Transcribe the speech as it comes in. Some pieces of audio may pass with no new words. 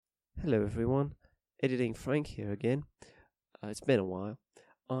Hello everyone, Editing Frank here again. It's been a while.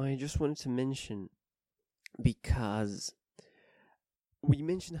 I just wanted to mention, because we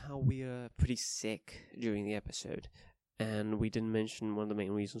mentioned how we are pretty sick during the episode, and we didn't mention one of the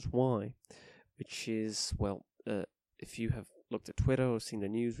main reasons why, which is, if you have looked at Twitter or seen the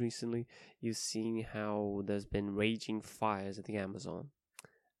news recently, you've seen how there's been raging fires at the Amazon,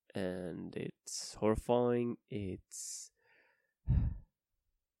 and it's horrifying. It's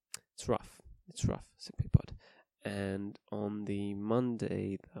rough. It's rough, simply put. And on the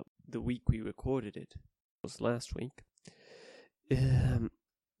Monday, the week we recorded it, was last week,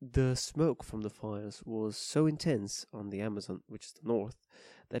 the smoke from the fires was so intense on the Amazon, which is the north,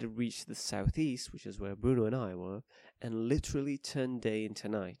 that it reached the southeast, which is where Bruno and I were, and literally turned day into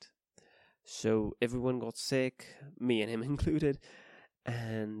night. So everyone got sick, me and him included,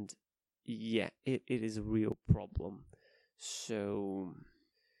 and yeah, it is a real problem. So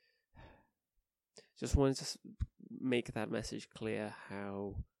just wanted to make that message clear,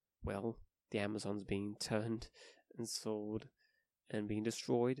 how, the Amazon's being turned and sold and being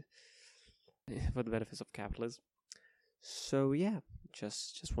destroyed for the benefits of capitalism. So yeah,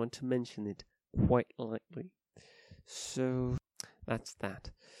 just want to mention it quite lightly. So that's that.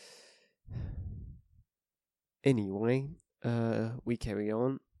 Anyway, we carry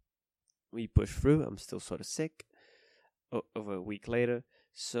on. We push through. I'm still sort of sick over a week later.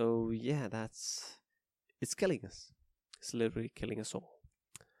 So yeah, it's killing us. It's literally killing us all.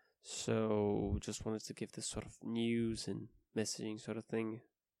 So just wanted to give this sort of news and messaging sort of thing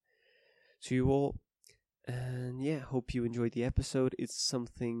to you all. And yeah, hope you enjoyed the episode. It's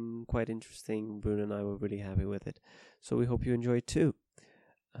something quite interesting. Bruno and I were really happy with it. So we hope you enjoy it too.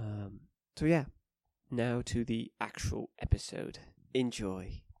 So yeah, now to the actual episode.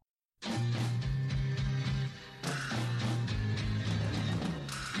 Enjoy.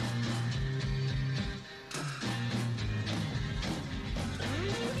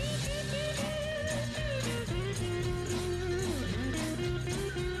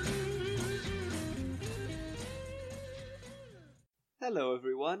 Hello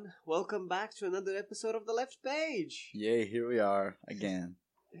everyone, welcome back to another episode of The Left Page! Yay, here we are, again.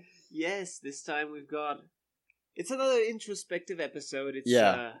 Yes, this time it's another introspective episode. It's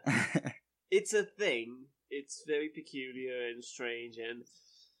it's a thing. It's very peculiar and strange, and,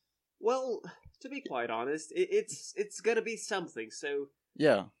 to be quite honest, it's gonna be something, so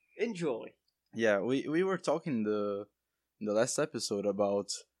yeah, enjoy. Yeah, we were talking in the last episode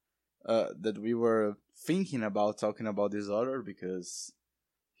about that we were thinking about talking about this author because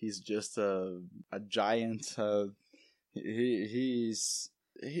he's just a giant. He's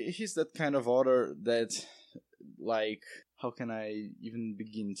that kind of author that, like, how can I even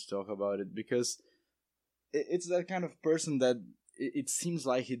begin to talk about it? Because it's that kind of person that it seems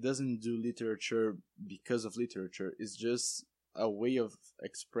like he doesn't do literature because of literature. It's just a way of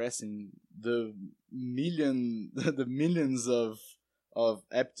expressing the millions of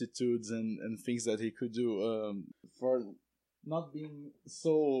aptitudes and things that he could do. For not being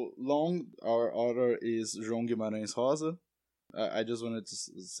so long, our author is Guimarães Rosa. I just wanted to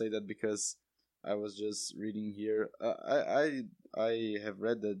say that because I was just reading here. I have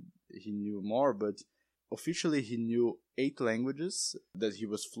read that he knew more, but officially he knew 8 languages that he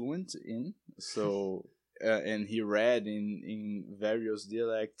was fluent in. So and he read in various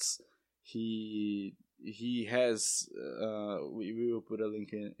dialects. He has we will put a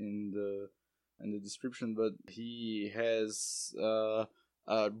link in the description, but he has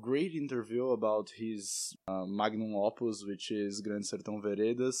a great interview about his magnum opus, which is Grande Sertão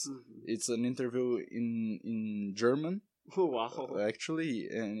Veredas. Mm-hmm. It's an interview in German. Oh, wow. Actually,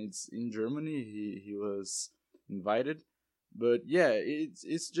 and it's in Germany. He was invited. But yeah,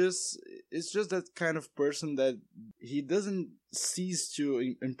 it's just that kind of person that he doesn't cease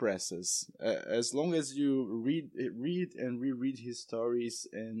to impress us. As long as you read and reread his stories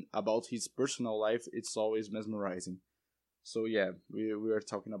and about his personal life, it's always mesmerizing. So yeah, we are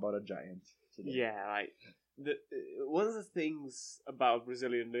talking about a giant today. Yeah, like one of the things about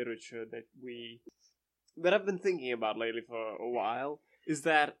Brazilian literature that I've been thinking about lately for a while is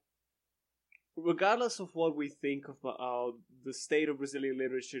that, regardless of what we think about the state of Brazilian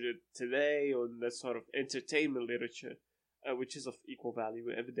literature today, or the sort of entertainment literature, which is of equal value,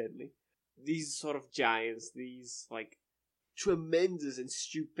 evidently, these sort of giants, these, like, tremendous and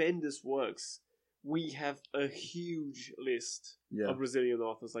stupendous works, we have a huge list of Brazilian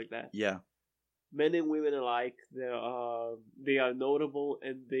authors like that. Yeah. Men and women alike, they are notable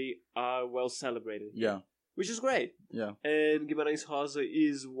and they are well celebrated. Yeah. Which is great. Yeah. And Guimarães Rosa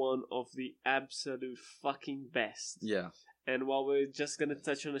is one of the absolute fucking best. Yeah. And while we're just gonna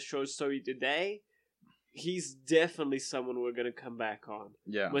touch on a short story today, he's definitely someone we're gonna come back on.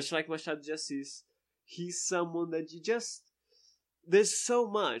 Yeah. Much like Machado de Assis, he's someone that you just... There's so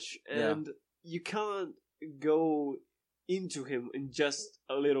much, and you can't go into him in just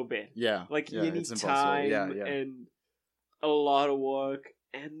a little bit. Yeah. Like, yeah, you need it's impossible. time and a lot of work,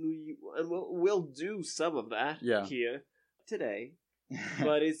 and we'll do some of that here today.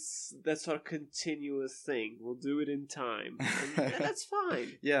 But that sort of continuous thing. We'll do it in time, and that's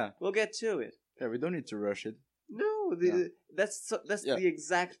fine. Yeah, we'll get to it. Yeah, we don't need to rush it. No, that's the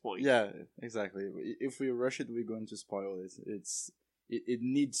exact point. Yeah, exactly. If we rush it, we're going to spoil it. It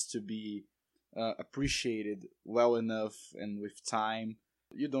needs to be appreciated well enough and with time.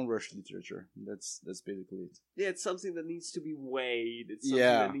 You don't rush literature. That's basically it. Yeah, it's something that needs to be weighed. It's something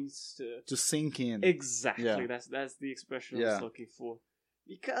that needs to sink in. Exactly. Yeah. That's the expression I was looking for.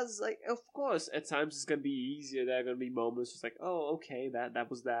 Because, like, of course, at times it's gonna be easier. There are gonna be moments it's like, oh, okay, that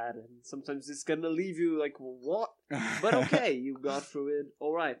was that, and sometimes it's gonna leave you like, what? But okay, you got through it.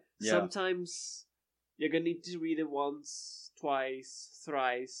 All right. Yeah. Sometimes you're gonna need to read it once, twice,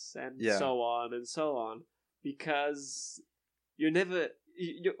 thrice, and so on, because you're never.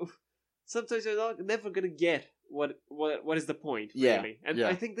 Sometimes you're never gonna get what is the point, really. And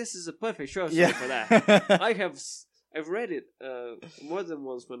I think this is a perfect short story for that. I've read it more than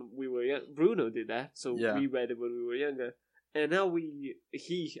once when we were young. Bruno did that, so we read it when we were younger, and now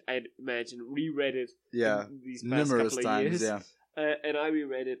I'd imagine reread it these past numerous couple times, of years. And I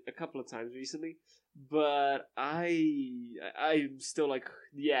reread it a couple of times recently, but I'm still like,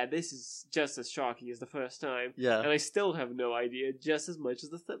 this is just as shocking as the first time, and I still have no idea just as much as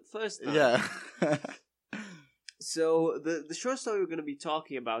the first time. Yeah. So the short story we're going to be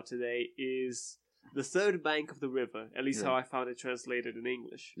talking about today is The Third Bank of the River, at least how I found it translated in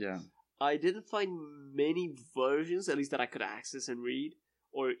English. Yeah. I didn't find many versions, at least that I could access and read,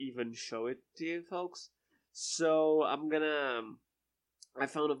 or even show it to you folks. So I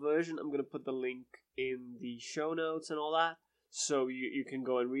found a version. I'm gonna put the link in the show notes and all that, so you can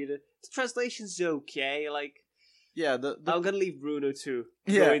go and read it. The translation's okay, like... Yeah, I'm gonna leave Bruno to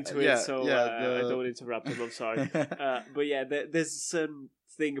go into it, so I don't interrupt him, I'm sorry. But yeah, there's a certain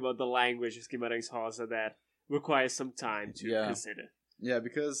thing about the language of Guimarães Rosa that requires some time to consider. Yeah,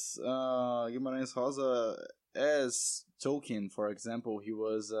 because Guimarães Rosa, as Tolkien, for example, he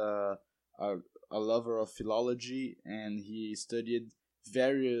was a lover of philology, and he studied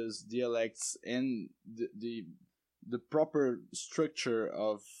various dialects and the proper structure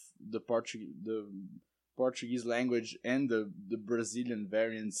of the Portuguese language and the Brazilian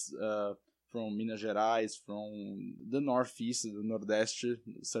variants from Minas Gerais, from the Northeast, the Nordeste,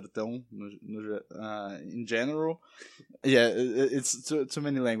 Sertão, in general. Yeah, it's too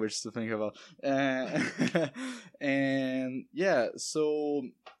many languages to think about. And yeah, so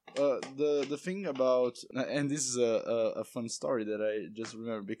the thing about, and this is a fun story that I just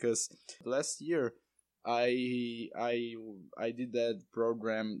remember, because last year I did that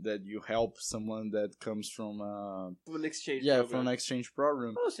program that you help someone that comes from an exchange program. from an exchange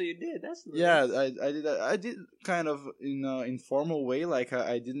program. Oh, so you did? That's nice. Yeah, I did that. I did kind of in an informal way, like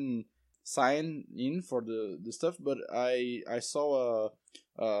I didn't sign in for the stuff, but I saw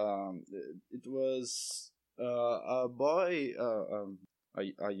it was a boy,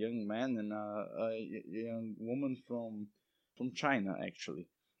 a young man and a young woman from China, actually,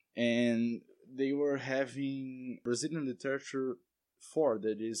 and they were having Brazilian literature 4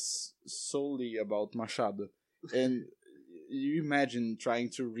 that is solely about Machado. And you imagine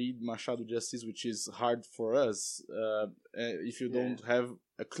trying to read Machado de Assis, which is hard for us, if you don't have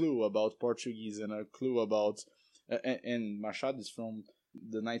a clue about Portuguese and a clue about... and Machado is from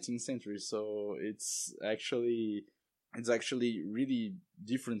the 19th century, so it's actually really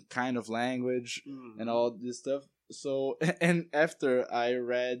different kind of language and all this stuff. So, and after I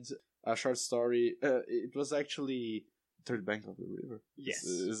read a short story, it was actually Third Bank of the River. Yes.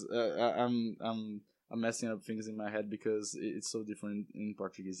 I'm messing up things in my head because it's so different in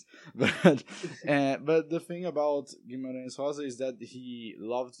Portuguese. But the thing about Guimarães Rosa is that he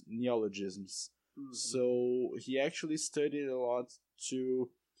loved neologisms. So he actually studied a lot to...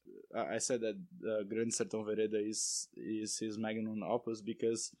 I said that Grande Sertão Vereda is his magnum opus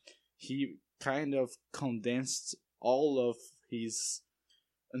because he kind of condensed all of his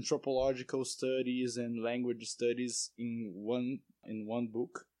anthropological studies and language studies in one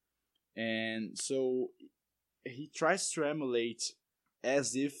book. And so he tries to emulate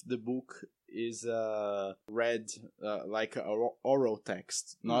as if the book is read like a oral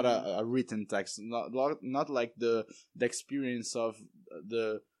text, not a written text, not like the experience of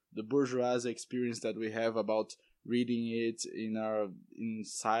the bourgeois experience that we have about reading it in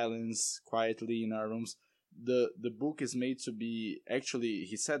silence, quietly in our rooms. The book is made to be, actually,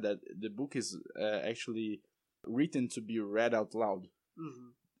 he said that the book is actually written to be read out loud.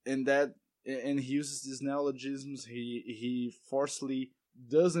 And he uses these neologisms. He forcefully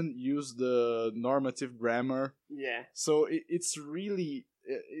doesn't use the normative grammar. Yeah. So it's really,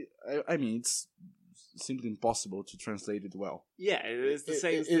 I mean, it's simply impossible to translate it well. Yeah, it's the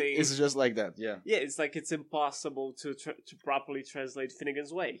same thing. It's just like that, yeah. Yeah, it's like it's impossible to properly translate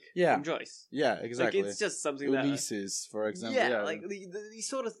Finnegan's Wake from Joyce. Yeah, exactly. Like, it's just something Ulysses, for example. Yeah, like these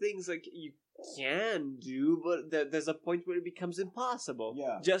sort of things, like, you can do, but there's a point where it becomes impossible.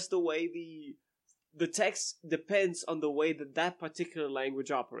 Yeah. Just the way the text depends on the way that particular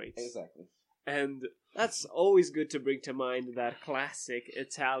language operates. Exactly. And that's always good to bring to mind that classic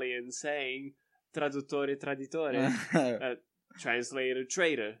Italian saying, traduttore traditore, translator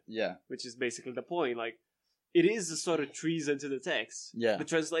traitor. Yeah. Which is basically the point. Like, it is a sort of treason to the text. Yeah. The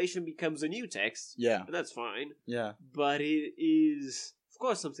translation becomes a new text. Yeah. And that's fine. Yeah. But it is, of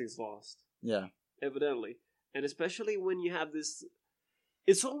course, something's lost. Yeah. Evidently. And especially when you have this,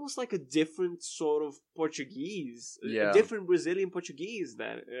 it's almost like a different sort of Portuguese, a different Brazilian Portuguese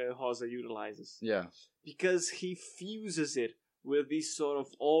that Rosa utilizes. Yeah. Because he fuses it with these sort of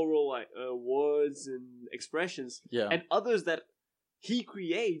oral words and expressions, and others that he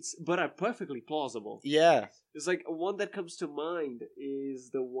creates but are perfectly plausible. Yeah. It's like one that comes to mind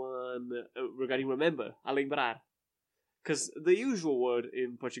is the one regarding remember, a lembrar. Because the usual word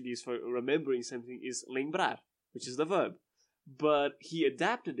in Portuguese for remembering something is lembrar, which is the verb. But he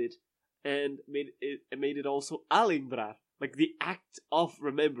adapted it and made it also a lembrar, like the act of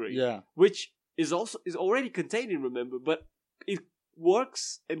remembering. Yeah. Which is already contained in remember, but it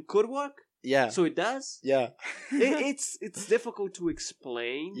works and could work. Yeah. So it does. Yeah. It's difficult to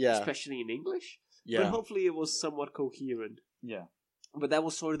explain, especially in English. Yeah. But hopefully it was somewhat coherent. Yeah. But that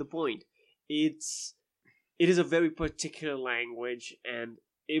was sort of the point. It is a very particular language, and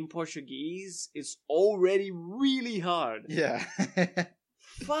in Portuguese, it's already really hard. Yeah.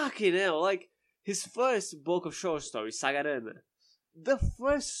 Fucking hell. Like, his first book of short stories, Sagarana, the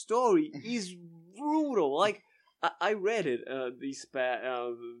first story is brutal. Like, I read it this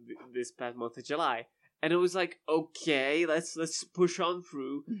past month of July, and it was like, okay, let's push on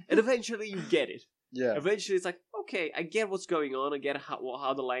through, and eventually you get it. Yeah. Eventually it's like, okay, I get what's going on, I get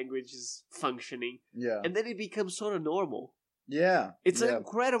how the language is functioning. Yeah. And then it becomes sort of normal. Yeah. It's an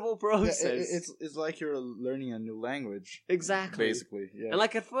incredible process. It's like you're learning a new language. Exactly. Basically, yeah. And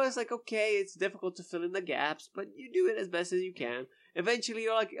like at first, like, okay, it's difficult to fill in the gaps, but you do it as best as you can. Eventually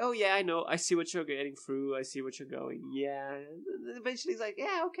you're like, oh yeah, I know, I see what you're getting through, I see what you're going, yeah. And eventually it's like,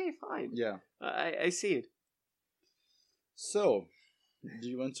 yeah, okay, fine. Yeah. I see it. So, do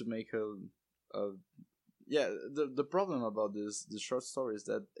you want to make the problem about the short story is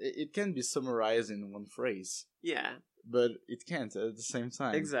that it can be summarized in one phrase. Yeah. But it can't at the same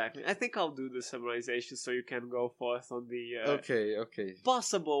time. Exactly. I think I'll do the summarization so you can go forth on the okay.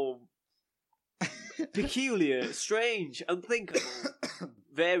 possible, peculiar, strange, unthinkable,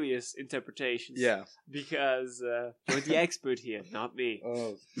 various interpretations. Yeah. Because you're the expert here, not me.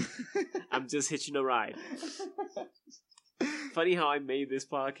 Oh. I'm just hitching a ride. Funny how I made this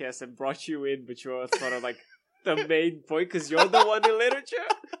podcast and brought you in, but you're sort of like the main point because you're the one in literature.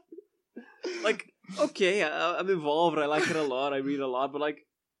 Like, okay, I'm involved. I like it a lot. I read a lot, but like,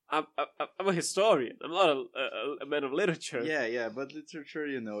 I'm a historian. I'm not a man of literature. Yeah, but literature,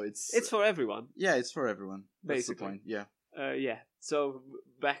 it's for everyone. Yeah, it's for everyone. That's basically. The point. Yeah. Yeah. So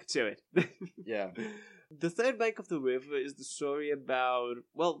back to it. Yeah. The Third Bank of the River is the story about.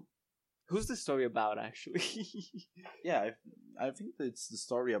 Well, who's the story about actually? Yeah, I think it's the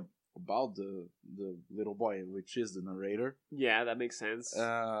story about the little boy, which is the narrator. Yeah, that makes sense.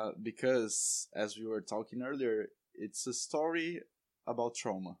 Because as we were talking earlier, it's a story about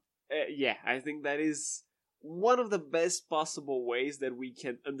trauma. Yeah, I think that is one of the best possible ways that we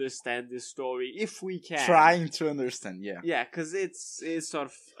can understand this story, if we can. Trying to understand, yeah. Yeah, because it's sort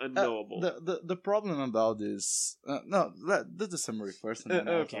of unknowable. The problem about this... do the summary first and then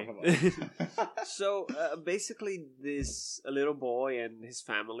I'll talk about it. So, basically, this little boy and his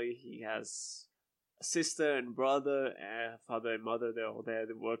family, he has a sister and brother, father and mother, they're all there,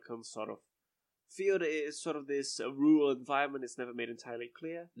 they work on sort of field. Is sort of this rural environment. It's never made entirely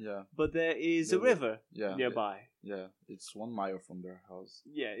clear. Yeah. But there is a river nearby. Yeah, it's 1 mile from their house.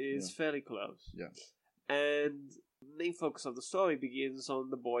 Yeah, it's fairly close. Yeah. And the main focus of the story begins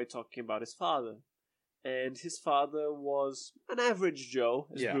on the boy talking about his father. And his father was an average Joe,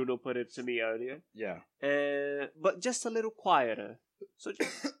 as Bruno put it to me earlier. Yeah. But just a little quieter So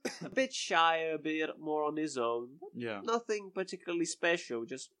just a bit shy, a bit more on his own. Yeah. Nothing particularly special,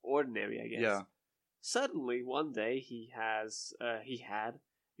 just ordinary, I guess. Yeah. Suddenly, one day, he had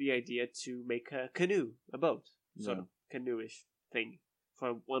the idea to make a canoe, a boat, sort of canoeish thing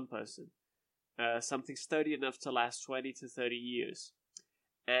for one person. Something sturdy enough to last 20 to 30 years.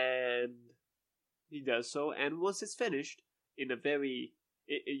 And he does so, and once it's finished, in a very...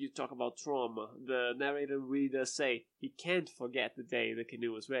 you talk about trauma, the narrator really does say he can't forget the day the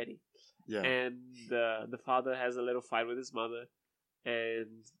canoe was ready. Yeah. And the father has a little fight with his mother,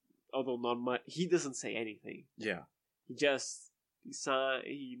 and although not much, he doesn't say anything. Yeah. He just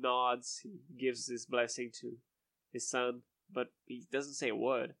he nods, he gives his blessing to his son, but he doesn't say a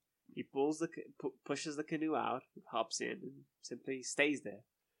word. He pushes the canoe out, hops in, and simply stays there.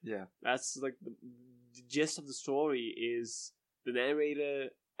 Yeah. That's like the gist of the story. Is the narrator,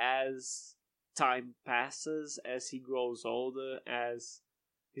 as time passes, as he grows older, as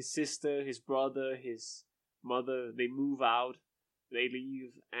his sister, his brother, his mother, they move out, they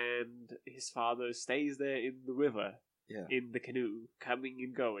leave, and his father stays there in the river, in the canoe, coming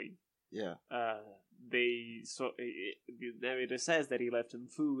and going. Yeah. The narrator says that he left him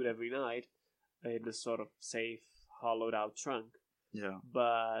food every night in a sort of safe, hollowed out trunk. Yeah.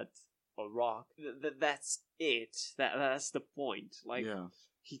 But or rock. That's it. That's the point. Like,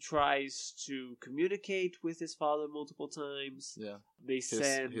 he tries to communicate with his father multiple times. Yeah. They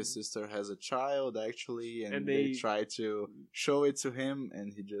send... His sister has a child, actually, and they try to show it to him,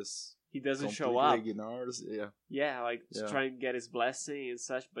 and he doesn't show up. Ignores. Yeah. Yeah, like, to try and get his blessing and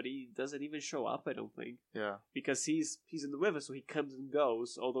such, but he doesn't even show up, I don't think. Yeah. Because he's in the river, so he comes and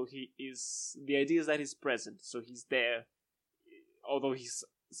goes, although he is... The idea is that he's present, so he's there, although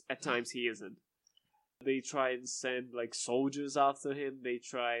at times he isn't. They try and send like soldiers after him. They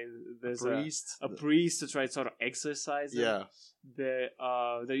try. There's a priest to try and sort of exorcise him. Yeah. There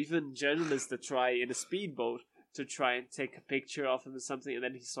are even journalists that try in a speedboat to try and take a picture of him or something, and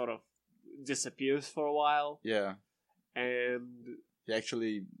then he sort of disappears for a while. Yeah. And he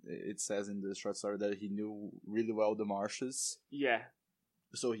actually, it says in the short story that he knew really well the marshes. Yeah.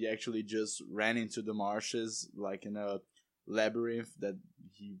 So he actually just ran into the marshes like in a labyrinth that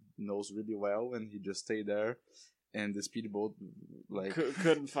he knows really well, and he just stayed there, and the speedboat like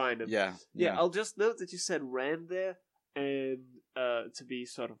couldn't find him. Yeah. I'll just note that you said ran there, and to be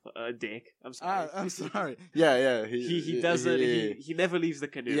sort of a dick. I'm sorry. I'm sorry. Yeah. He doesn't. He never leaves the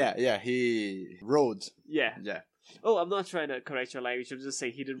canoe. Yeah. He rode. Yeah. Oh, I'm not trying to correct your language. I'm just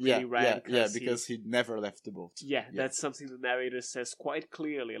saying he didn't really run. Because he never left the boat. Yeah, that's something the narrator says quite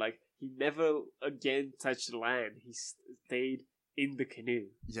clearly. Like, he never again touched the land. He stayed in the canoe.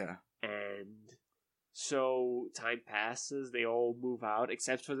 Yeah. And so time passes. They all move out,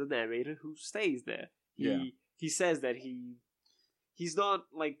 except for the narrator, who stays there. He says that he's not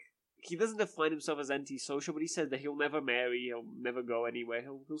like... He doesn't define himself as antisocial, but he says that he'll never marry, he'll never go anywhere,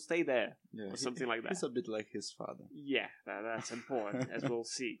 he'll stay there, or something like that. He's a bit like his father. Yeah, that's important, as we'll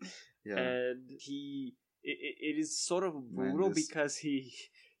see. Yeah. And it is sort of brutal because he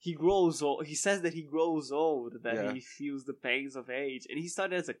grows old. He says that he grows old, that he feels the pains of age, and he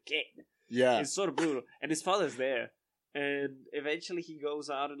started as a kid. Yeah. It's sort of brutal. And his father's there. And eventually he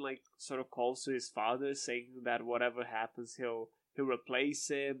goes out and like sort of calls to his father, saying that whatever happens, he'll replace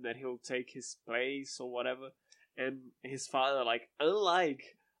him, that he'll take his place or whatever. And his father, like,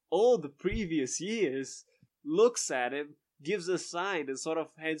 unlike all the previous years, looks at him, gives a sign, and sort of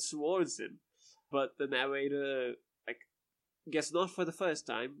heads towards him. But the narrator, like, guess not for the first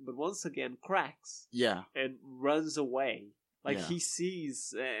time, but once again cracks. Yeah. And runs away. Like, he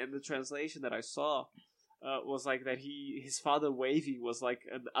sees, in the translation that I saw, was like that his father waving was like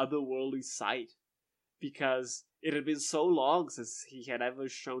an otherworldly sight. Because it had been so long since he had ever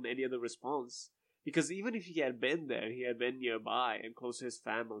shown any other response. Because even if he had been there, he had been nearby and close to his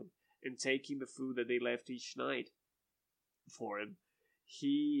family, and taking the food that they left each night for him,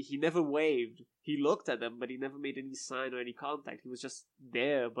 he never waved. He looked at them, but he never made any sign or any contact. He was just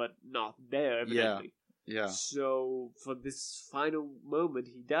there, but not there, evidently. Yeah. So, for this final moment,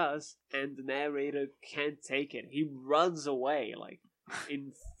 he does, and the narrator can't take it. He runs away, like,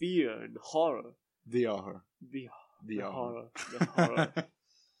 in fear and horror. The horror. The horror.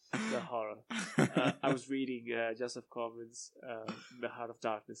 The horror. I was reading Joseph Conrad's The Heart of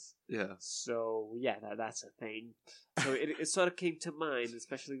Darkness. Yeah. So, yeah, that's a thing. So it sort of came to mind,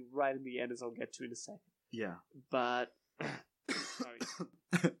 especially right in the end, as I'll get to in a second. Yeah. But... Sorry.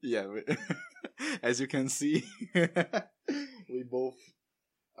 Yeah. As you can see, we both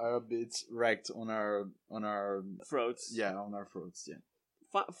are a bit wrecked on our throats. Yeah, on our throats, yeah.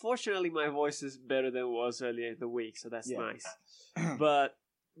 Fortunately, my voice is better than it was earlier in the week, so that's Yeah. nice. But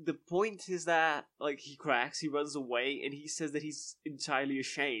the point is that, like, he cracks, he runs away, and he says that he's entirely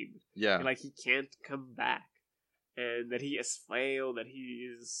ashamed. Yeah. And, like, he can't come back. And that he has failed, that he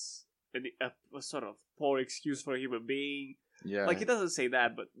is a sort of poor excuse for a human being. Yeah. Like, he doesn't say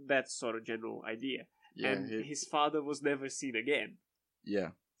that, but that's sort of general idea. Yeah. And his father was never seen again.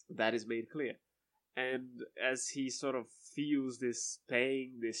 Yeah. That is made clear. And as he sort of feels this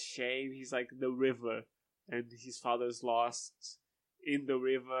pain, this shame, he's like, the river. And his father's lost in the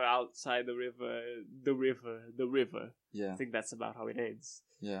river, outside the river, the river, the river. Yeah. I think that's about how it ends.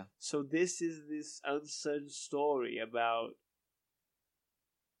 Yeah. So this is this uncertain story about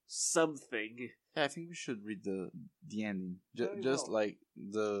something. Yeah, I think we should read the ending. Very Just well. like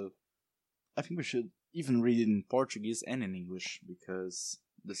I think we should even read it in Portuguese and in English because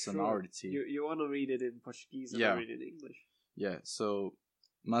the sonority. You want to read it in Portuguese and Yeah. I read it in English? Yeah, so...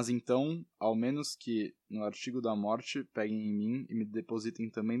 Mas então, ao menos que no artigo da morte peguem em mim e me depositem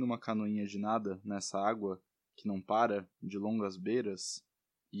também numa canoinha de nada nessa água que não para, de longas beiras,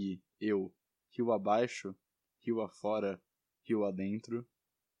 e eu, rio abaixo, rio afora, rio adentro,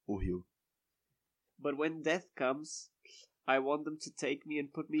 o rio. But when death comes, I want them to take me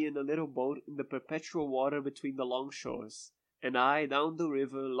and put me in a little boat in the perpetual water between the long shores, and I down the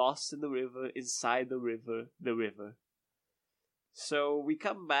river, lost in the river, inside the river, the river. So we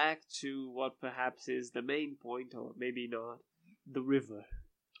come back to what perhaps is the main point, or maybe not, the river.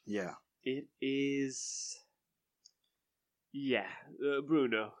 Yeah. It is... Yeah,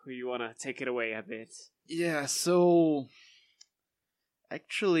 Bruno, you want to take it away a bit? Yeah, so...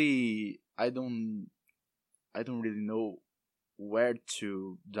 Actually, I don't really know where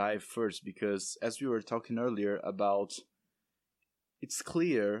to dive first because as we were talking earlier about, it's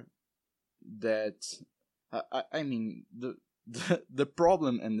clear that I mean the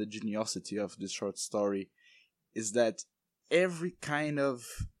problem and the geniosity of this short story is that every kind of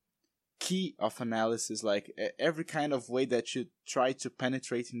key of analysis, like every kind of way that you try to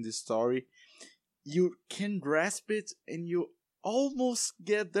penetrate in this story, you can grasp it and you almost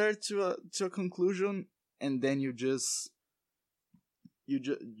get there to a conclusion, and then you just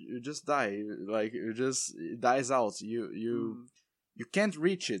die. Like it dies out. You can't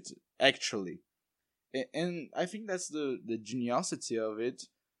reach it actually, and I think that's the geniosity of it,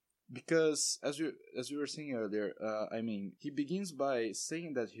 because as we were saying earlier, I mean, he begins by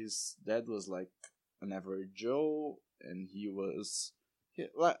saying that his dad was like an average Joe, and he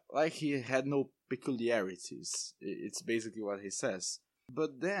had no peculiarities. It's basically what he says.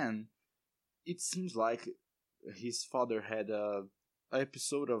 But then it seems like his father had a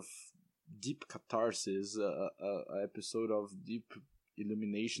episode of deep catharsis, a episode of deep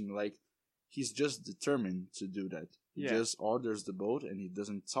illumination. Like he's just determined to do that. He just orders the boat and he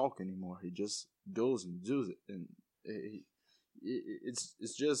doesn't talk anymore. He just goes and does it, and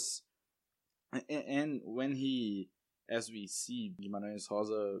it's just. And when he, as we see, Guimarães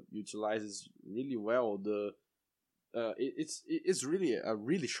Rosa utilizes really well it's really a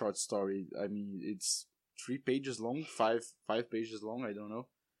really short story. I mean, it's 3 pages long, 5 pages long. I don't know,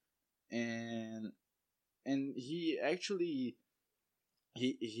 and he actually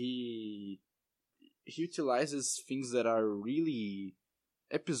he utilizes things that are really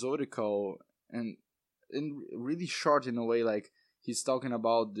episodical and really short in a way. Like he's talking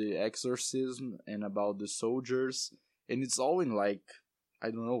about the exorcism and about the soldiers, and it's all in like,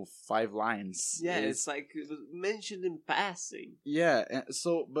 I don't know, 5 lines. Yeah, it's like it was mentioned in passing. Yeah,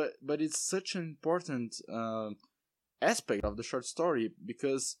 so but it's such an important aspect of the short story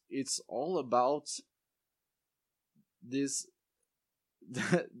because it's all about this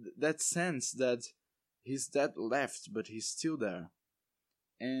that sense that his dad left, but he's still there,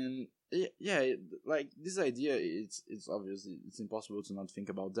 and like this idea, it's obviously it's impossible to not think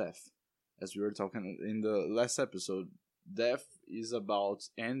about death, as we were talking in the last episode. Death is about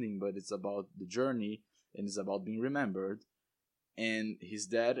ending, but it's about the journey, and it's about being remembered. And his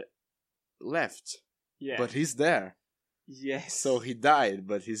dad left, but he's there. Yes. So he died,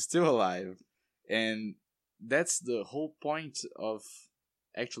 but he's still alive, and that's the whole point of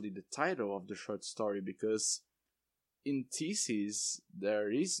actually the title of the short story, because in thesis there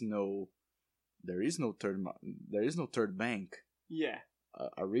is no third bank. Yeah.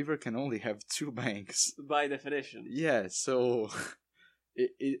 A river can only have 2 banks by definition. Yeah, so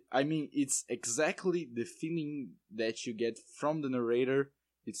I mean, it's exactly the feeling that you get from the narrator.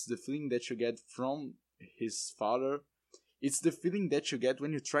 It's the feeling that you get from his father. It's the feeling that you get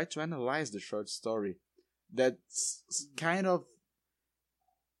when you try to analyze the short story. That's kind of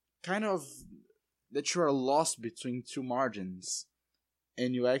that you are lost between 2 margins.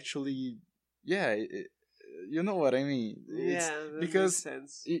 and you actually, yeah, you know what I mean. It's Yeah, that makes because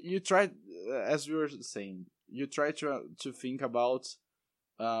sense. you try, as we were saying, you try to think about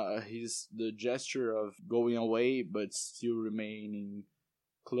the gesture of going away but still remaining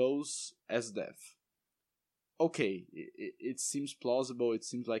close as death. Okay, it seems plausible, it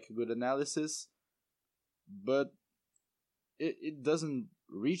seems like a good analysis, but it doesn't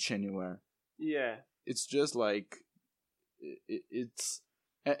reach anywhere. Yeah. It's just like it's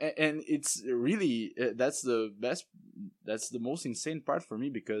and it's really that's the most insane part for me,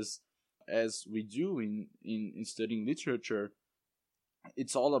 because as we do in studying literature,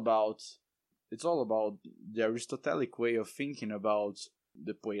 it's all about the Aristotelic way of thinking about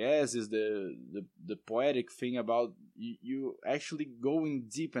the poiesis, the poetic thing about you actually going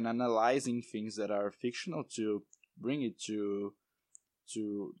deep and analyzing things that are fictional to bring it to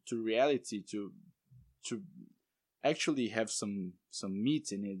reality, to actually have some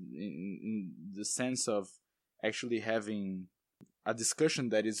meat in it, in the sense of actually having a discussion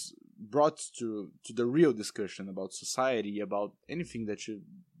that is brought to the real discussion about society, about anything that you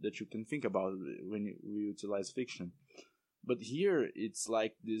can think about when we utilize fiction. But here it's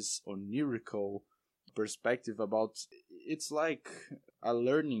like this onirical perspective about, it's like a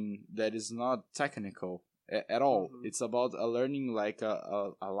learning that is not technical at all. Mhm. It's about a learning like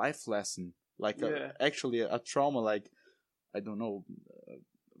a life lesson, like Yeah. actually a trauma, like I don't know,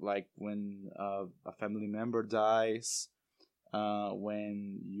 like when a family member dies,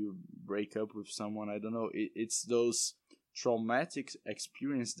 when you break up with someone. I don't know. It's those traumatic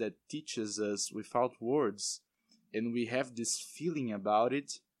experience that teaches us without words, and we have this feeling about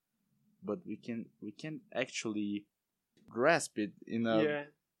it, but we can actually grasp it in a Yeah.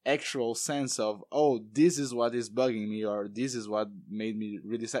 actual sense of, oh, this is what is bugging me, or this is what made me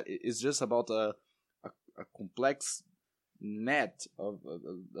really sad. It's just about a complex net of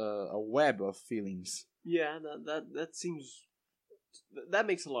a web of feelings. Yeah, that seems that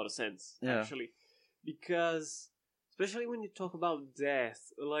makes a lot of sense, Yeah. actually, because especially when you talk about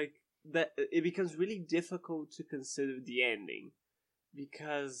death, like that, it becomes really difficult to consider the ending,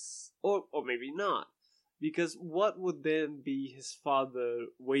 because or maybe not, because what would then be his father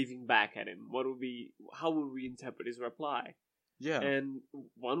waving back at him? What would be, how would we interpret his reply? Yeah. And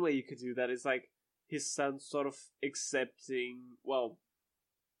one way you could do that is like his son sort of accepting. Well,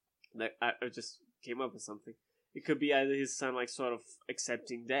 like I just came up with something. It could be either his son like sort of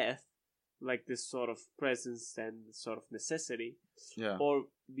accepting death, like this sort of presence and sort of necessity, Yeah. or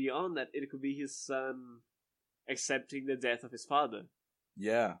beyond that, it could be his son accepting the death of his father.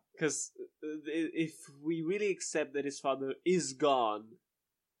 Yeah. Because if we really accept that his father is gone,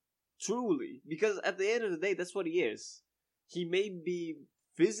 truly, because at the end of the day, that's what he is. He may be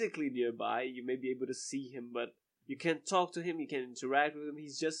physically nearby, you may be able to see him, but you can't talk to him, you can't interact with him,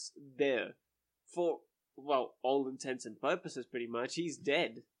 he's just there. For, well, all intents and purposes, pretty much, he's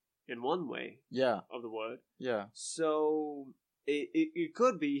dead, in one way Yeah. of the word. Yeah. So, it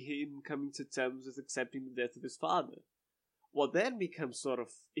could be him coming to terms with accepting the death of his father. What then becomes sort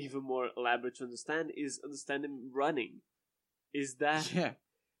of even more elaborate to understand is understand him running. Is that... Yeah.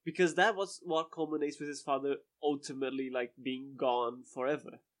 Because that was what culminates with his father ultimately, like, being gone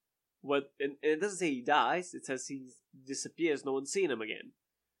forever. And it doesn't say he dies, it says he disappears, no one's seen him again.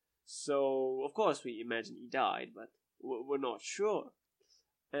 So, of course, we imagine he died, but we're not sure.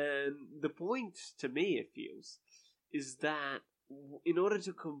 And the point, to me, it feels, is that in order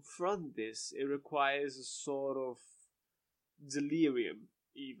to confront this, it requires a sort of delirium,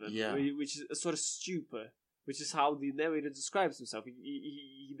 even, Yeah. which is a sort of stupor, which is how the narrator describes himself.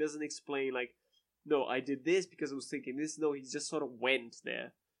 He doesn't explain, like, no, I did this because I was thinking this. No, he just sort of went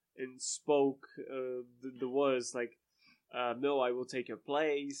there and spoke the words like, no, I will take your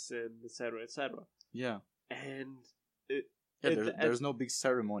place, and etc., etc. Yeah. And there's no big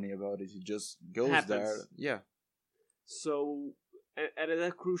ceremony about it. He just goes happens. there. Yeah. So, at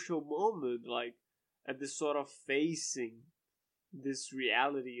that crucial moment, like, at this sort of facing this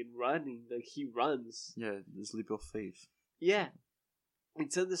reality and running, like, he runs. Yeah, this leap of faith. Yeah.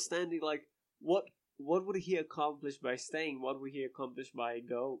 It's understanding, like, what would he accomplish by staying? What would he accomplish by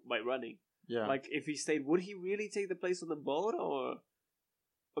running? Yeah. Like, if he stayed, would he really take the place on the boat, or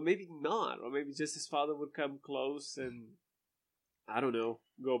maybe not, or maybe just his father would come close and, I don't know,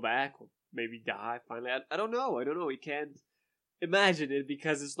 go back, or maybe die finally. I don't know. He can't imagine it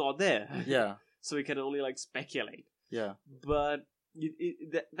because it's not there. Yeah. So he can only, like, speculate. Yeah. But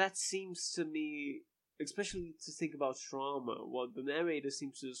that seems to me, especially to think about trauma, what the narrator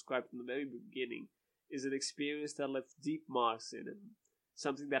seems to describe from the very beginning is an experience that left deep marks in him,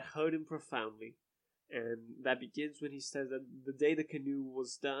 something that hurt him profoundly, And that begins when he says that the day the canoe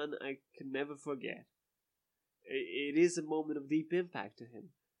was done, I can never forget. It is a moment of deep impact to him,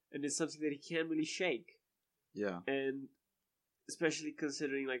 and it's something that he can't really shake. Yeah. And especially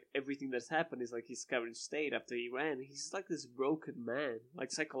considering like everything that's happened is like his current state after he ran. He's like this broken man,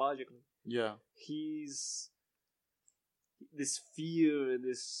 like psychologically. Yeah. He's this fear and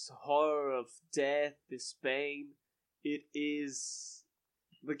this horror of death, this pain. It is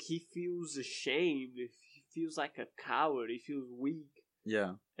like he feels ashamed. He feels like a coward. He feels weak.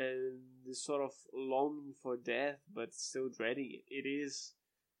 Yeah. And this sort of longing for death, but still dreading it. It is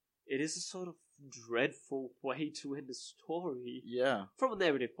a sort of dreadful way to end the story. Yeah. From a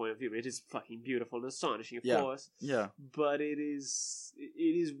narrative point of view, it is fucking beautiful and astonishing, of course. Yeah. But it is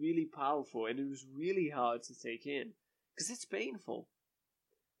really powerful, and it was really hard to take in because it's painful.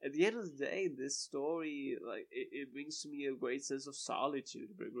 At the end of the day, this story, like, it brings to me a great sense of solitude,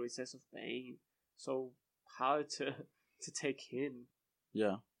 a great sense of pain. So hard to take in.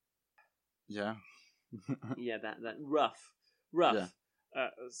 Yeah. Yeah. Yeah, that rough. Yeah.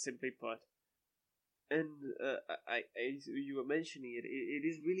 Simply put. And you were mentioning it. It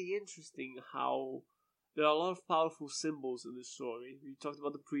is really interesting how there are a lot of powerful symbols in this story. We talked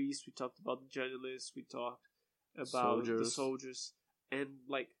about the priest, we talked about the journalists, we talked about the soldiers, and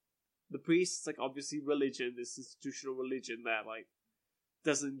like the priest, like obviously religion, this institutional religion that like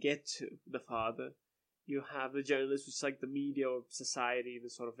doesn't get to the father. You have the journalists, which is like the media or society in a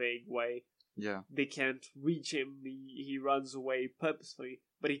sort of vague way. Yeah. They can't reach him. He runs away purposefully,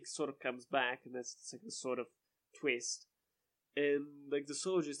 but he sort of comes back, and that's like a sort of twist. And like the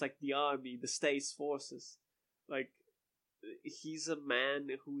soldiers, like the army, the state's forces, like he's a man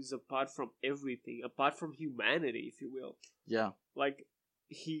who's apart from everything, apart from humanity, if you will. Yeah. Like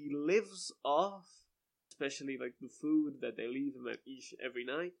he lives off, especially like the food that they leave him at every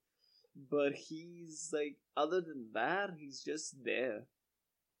night. But he's like, other than that, he's just there.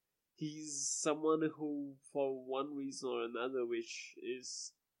 He's someone who, for one reason or another, which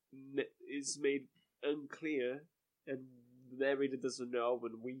is made unclear, and the narrator doesn't know,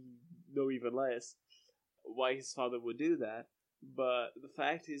 and we know even less, why his father would do that. But the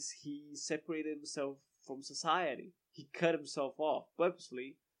fact is, he separated himself from society. He cut himself off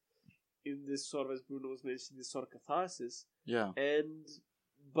purposely in this sort of, as Bruno was mentioning, this sort of catharsis. Yeah.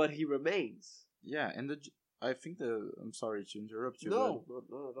 But he remains. Yeah, and I think I'm sorry to interrupt you. No,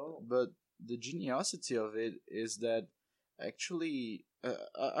 not at all. But the geniosity of it is that actually,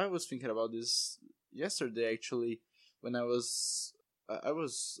 I was thinking about this yesterday. Actually, when I was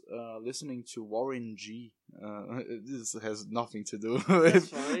listening to Warren G. This has nothing to do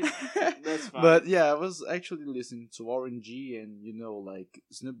with. That's fine. But yeah, I was actually listening to Warren G. and like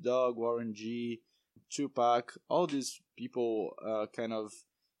Snoop Dogg, Warren G., Tupac, all these people kind of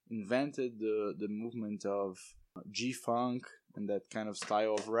invented the movement of G-Funk and that kind of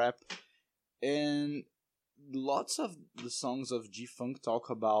style of rap. And lots of the songs of G-Funk talk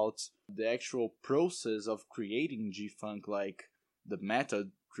about the actual process of creating G-Funk, like the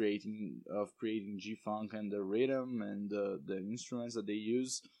method creating G-Funk and the rhythm and the instruments that they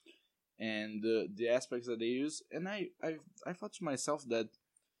use and the aspects that they use. And I thought to myself that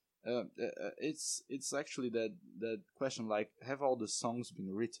it's actually that question, like, have all the songs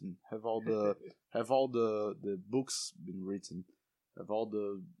been written? Have all the books been written? Have all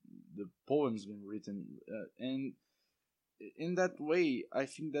the poems been written? And in that way, I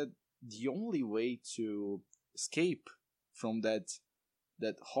think that the only way to escape from that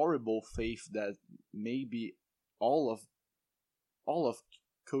horrible faith that maybe all of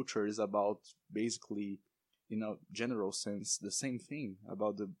culture is about, basically, in a general sense, the same thing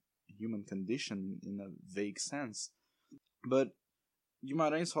about the human condition in a vague sense. But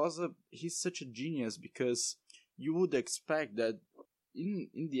Guimarães Rosa, he's such a genius because you would expect that in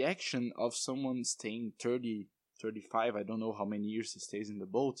the action of someone staying 30, 35, I don't know how many years he stays in the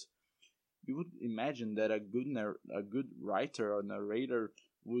boat, you would imagine that a good writer or narrator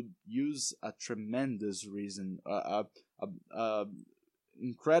would use a tremendous reason, a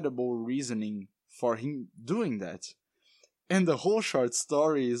incredible reasoning for him doing that. And the whole short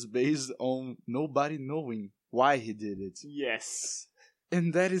story is based on nobody knowing why he did it. Yes.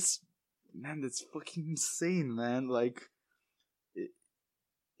 And that's fucking insane, man. Like,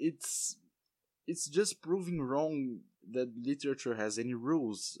 it's just proving wrong that literature has any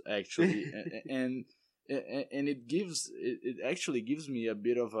rules, actually. and it actually gives me a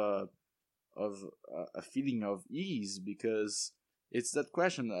bit of a feeling of ease, because it's that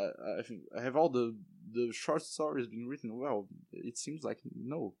question. I think, have all the short stories been written? Well, it seems like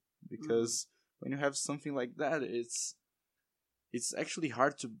no, because when you have something like that, it's actually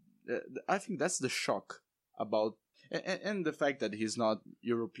hard I think that's the shock about, and the fact that he's not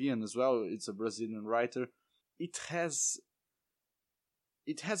European as well. It's a Brazilian writer. It has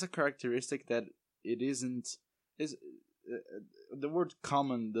a characteristic that it isn't is the word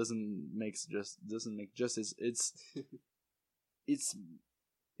common doesn't make justice.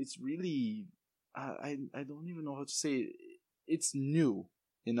 It's really I don't even know how to say it. It's new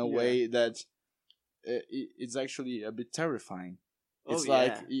in a way that it's actually a bit terrifying. It's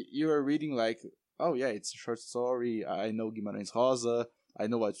like you are reading like, oh yeah, it's a short story. I know Guimarães Rosa. I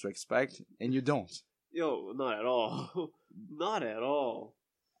know what to expect, and you don't. Yo, not at all. Not at all.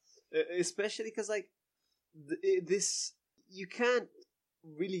 Especially because like this, you can't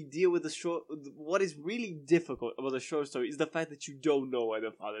really deal with the short. What is really difficult about the short story is the fact that you don't know why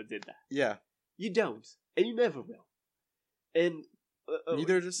the father did that. Yeah, you don't, and you never will. And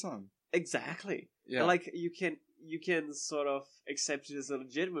neither the son. Exactly. Yeah. And, like you can sort of accept it as a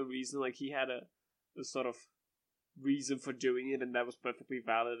legitimate reason. Like he had a sort of reason for doing it, and that was perfectly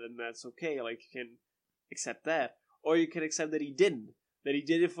valid, and that's okay. Like you can accept that, or you can accept that he didn't. That he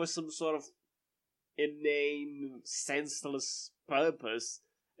did it for some sort of inane, senseless purpose,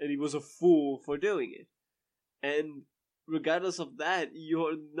 and he was a fool for doing it. And regardless of that,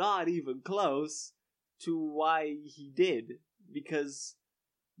 you're not even close to why he did, because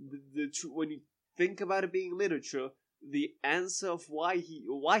when you think about it being literature, the answer of why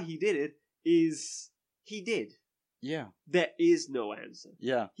he did it is he did. Yeah. There is no answer.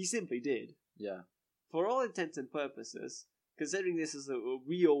 Yeah. He simply did. Yeah. For all intents and purposes, considering this is a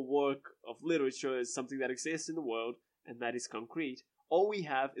real work of literature, is something that exists in the world, and that is concrete, all we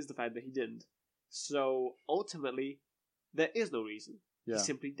have is the fact that he didn't. So, ultimately, there is no reason. Yeah. He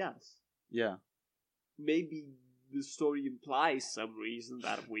simply does. Yeah. Maybe the story implies some reason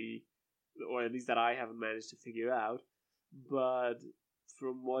that or at least that I haven't managed to figure out, but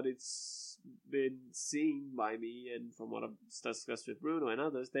from what it's been seen by me, and from what I've discussed with Bruno and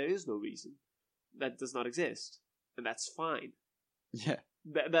others, there is no reason. That does not exist. And that's fine. Yeah.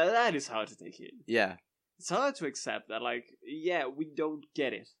 That is hard to take in. Yeah. It's hard to accept that, like, yeah, we don't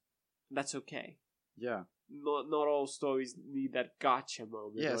get it. That's okay. Yeah. Not all stories need that gotcha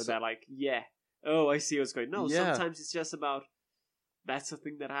moment. Yeah, or so that, like, yeah, oh, I see what's going on. No, yeah. Sometimes it's just about, that's a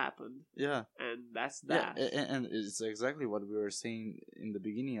thing that happened. Yeah. And that's that. Yeah, and it's exactly what we were saying in the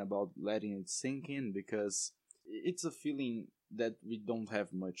beginning about letting it sink in, because it's a feeling that we don't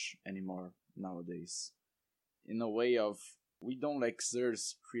have much anymore nowadays. In a way of, we don't exert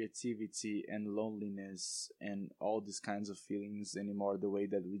creativity and loneliness and all these kinds of feelings anymore the way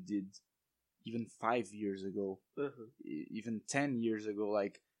that we did even 5 years ago, even 10 years ago.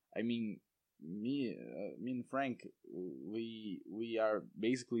 Like, I mean, me and Frank, we are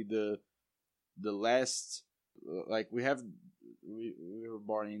basically the last, like we were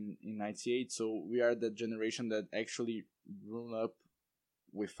born in 98, so we are the generation that actually grew up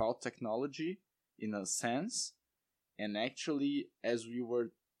without technology in a sense. And actually, as we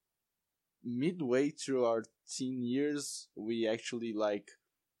were midway through our teen years, we actually like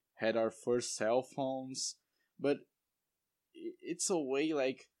had our first cell phones. But it's a way,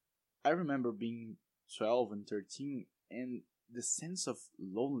 like, I remember being 12 and 13, and the sense of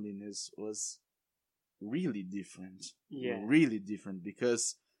loneliness was really different. Yeah. Really different,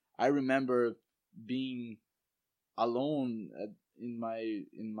 because I remember being alone in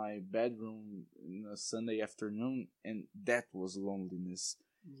my bedroom in a Sunday afternoon, and that was loneliness.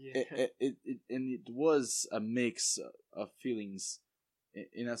 Yeah. It was a mix of feelings,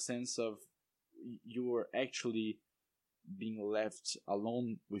 in a sense of you were actually being left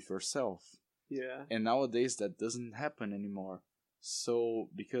alone with yourself. Yeah. And nowadays that doesn't happen anymore. So,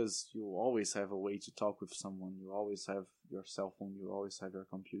 because you always have a way to talk with someone, you always have your cell phone, you always have your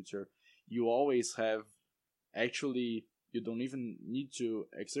computer, you always have, actually, you don't even need to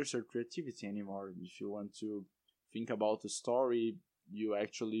exercise your creativity anymore. If you want to think about a story, you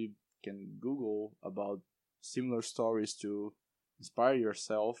actually can Google about similar stories to inspire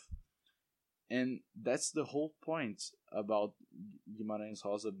yourself. And that's the whole point about Guimarães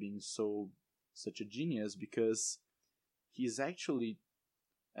Rosa being such a genius, because he's actually,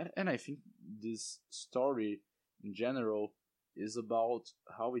 and I think this story in general is about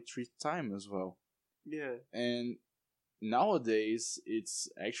how we treat time as well. Yeah. And nowadays it's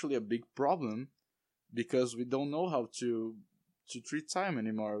actually a big problem, because we don't know how to treat time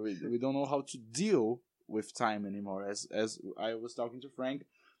anymore. We don't know how to deal with time anymore. As I was talking to Frank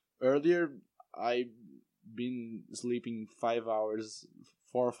earlier, I've been sleeping 4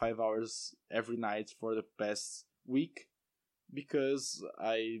 or 5 hours every night for the past week, because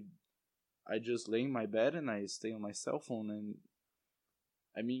I just lay in my bed and I stay on my cell phone. And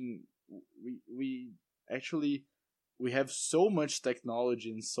I mean, we actually we have so much technology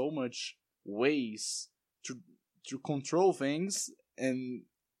and so much ways to control things, and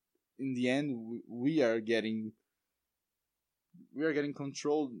in the end, we are getting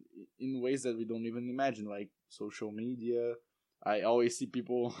controlled in ways that we don't even imagine, like social media. I always see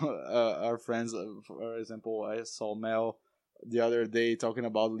people, our friends, for example, I saw Mel the other day talking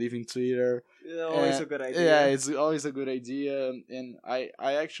about leaving Twitter. Yeah, always a good idea. Yeah, it's always a good idea. And I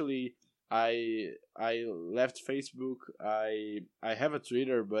actually, I left Facebook. I have a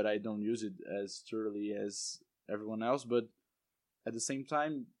Twitter, but I don't use it as thoroughly as everyone else. But at the same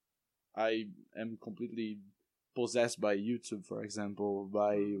time, I am completely possessed by YouTube, for example,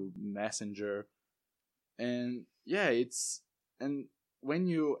 by Messenger, and yeah, and when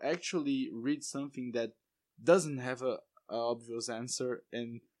you actually read something that doesn't have a obvious answer,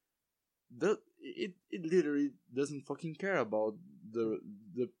 and it literally doesn't fucking care about the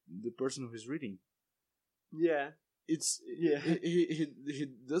person who is reading. Yeah. He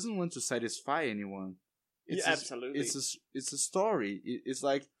doesn't want to satisfy anyone. Yeah, absolutely. It's a story. It's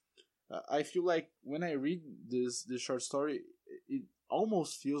like, I feel like when I read this short story, it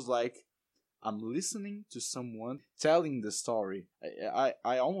almost feels like I'm listening to someone telling the story.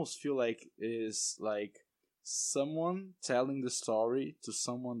 I almost feel like it's like someone telling the story to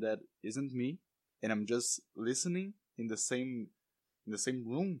someone that isn't me, and I'm just listening in the same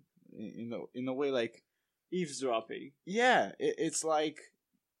room, in a way, like eavesdropping. Yeah, it's like,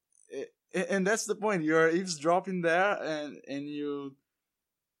 and that's the point. You're eavesdropping there, and you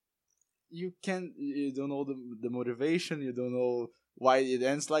don't know the motivation, you don't know why it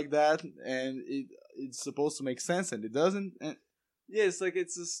ends like that, and it's supposed to make sense, and it doesn't. And yes, like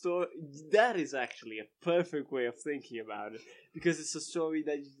it's a story that is actually a perfect way of thinking about it, because it's a story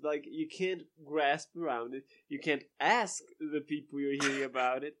that like you can't grasp around it, you can't ask the people you're hearing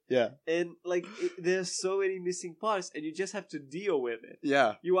about it. Yeah, and like there's so many missing parts, and you just have to deal with it.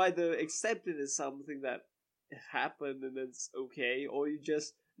 Yeah, you either accept it as something that happened and it's okay, or you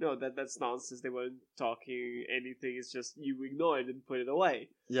just no, that's nonsense. They weren't talking anything. It's just you ignore it and put it away.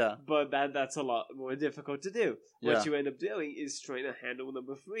 Yeah. But that's a lot more difficult to do. Yeah. What you end up doing is trying to handle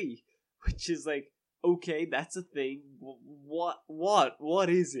number 3, which is like, okay, that's a thing. What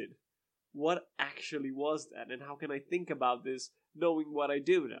is it? What actually was that? And how can I think about this knowing what I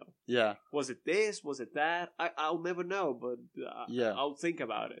do know? Yeah. Was it this? Was it that? I'll never know, but yeah. I'll think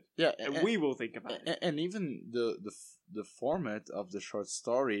about it. Yeah. And we will think about it. And even the format of the short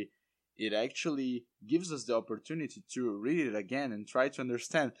story, it actually gives us the opportunity to read it again and try to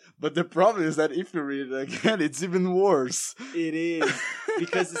understand. But the problem is that if you read it again, it's even worse. It is,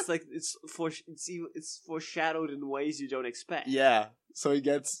 because it's like it's foreshadowed in ways you don't expect. Yeah, so it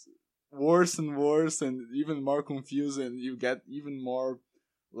gets worse and worse, and even more confused, and you get even more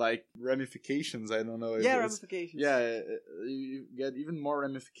like ramifications. I don't know. Ramifications. Yeah, you get even more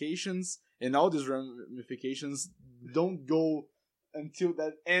ramifications, and all these ramifications don't go until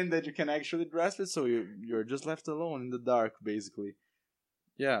that end that you can actually grasp it. So you're just left alone in the dark, basically.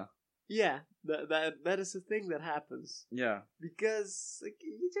 Yeah. Yeah, that is the thing that happens. Yeah. Because like,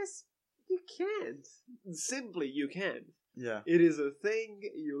 you can't. Simply, you can't. Yeah. It is a thing,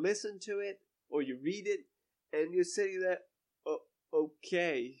 you listen to it, or you read it, and you're sitting there, oh,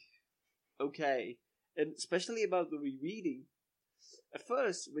 okay. And especially about the rereading. At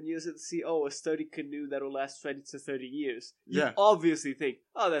first, when you see, a sturdy canoe that will last 20 to 30 years, you obviously think,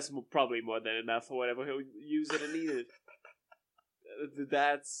 that's probably more than enough or whatever, he'll use it and need it.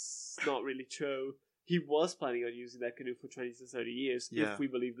 That's not really true. He was planning on using that canoe for 20 to 30 years, if we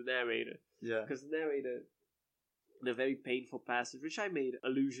believe the narrator. Yeah. Because the narrator, in a very painful passage, which I made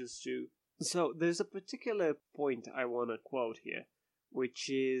allusions to. So, there's a particular point I want to quote here, which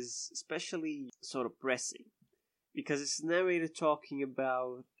is especially sort of pressing. Because it's the narrator talking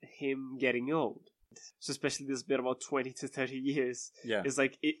about him getting old. So especially this bit about 20 to 30 years. Yeah. It's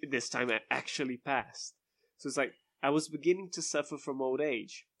like, this time I actually passed. So it's like, I was beginning to suffer from old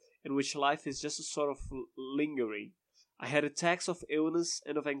age, in which life is just a sort of lingering. I had attacks of illness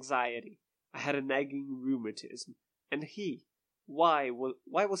and of anxiety. I had a nagging rheumatism. And why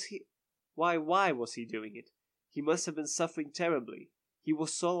was he doing it? He must have been suffering terribly. He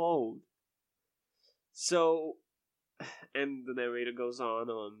was so old. So, and the narrator goes on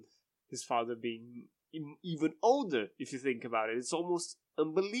his father being even older, if you think about it. It's almost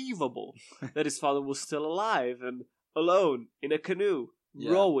unbelievable that his father was still alive and alone in a canoe,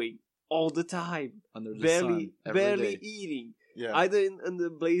 rowing all the time, under the sun, barely eating, either in the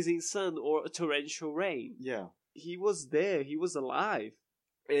blazing sun or a torrential rain. Yeah, he was there, he was alive.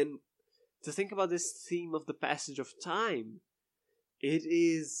 And to think about this theme of the passage of time, It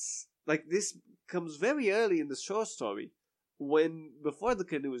is like this comes very early in the short story, before the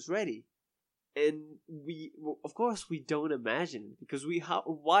canoe is ready, and of course we don't imagine it, because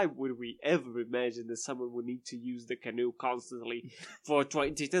why would we ever imagine that someone would need to use the canoe constantly for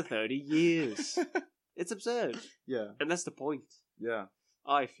 20 to 30 years? It's absurd. Yeah. And that's the point. Yeah.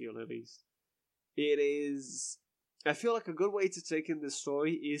 I feel, at least. It is. I feel like a good way to take in this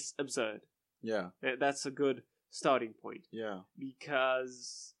story is absurd. Yeah. That's a good starting point. Yeah.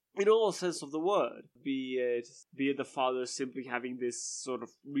 Because, in all sense of the word, be it the father simply having this sort of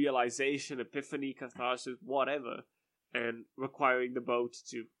realization, epiphany, catharsis, whatever, and requiring the boat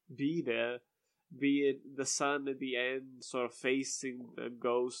to be there, be it the son at the end sort of facing the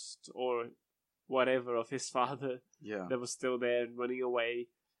ghost or whatever of his father that was still there and running away,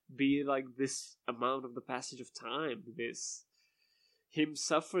 be it like this amount of the passage of time, this him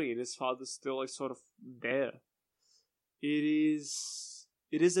suffering and his father still like sort of there. It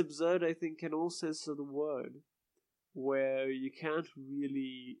is absurd, I think, in all sense of the word, where you can't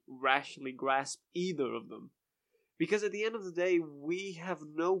really rationally grasp either of them, because at the end of the day, we have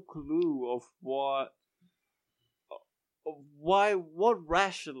no clue of what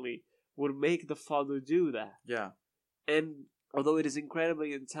rationally would make the father do that. Yeah. And although it is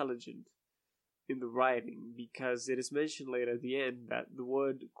incredibly intelligent in the writing, because it is mentioned later at the end that the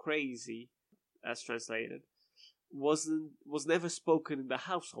word crazy, as translated, was never spoken in the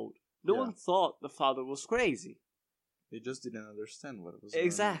household. No one thought the father was crazy. They just didn't understand what it was.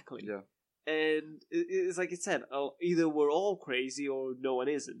 Exactly. Yeah. And it's like it said, either we're all crazy or no one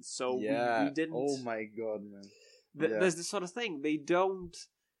isn't. So we didn't. Oh my god, man. There's this sort of thing. They don't.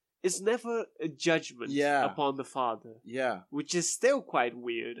 It's never a judgment upon the father. Yeah. Which is still quite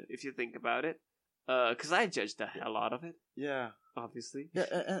weird if you think about it. Because I judged the hell out of it. Yeah. Obviously.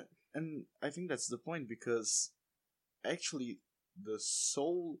 Yeah, and I think that's the point, because actually the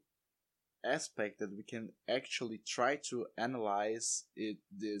sole aspect that we can actually try to analyze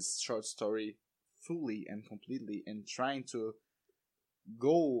this short story fully and completely, and trying to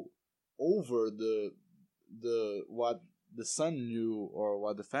go over the what the son knew or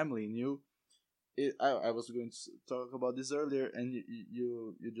what the family knew. I was going to talk about this earlier, and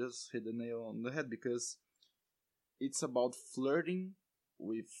you just hit the nail on the head, because it's about flirting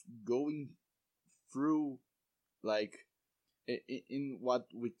with going through, like, in what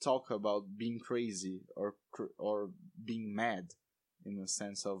we talk about being crazy or being mad, in a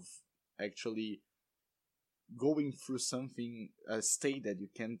sense of actually going through something, a state that you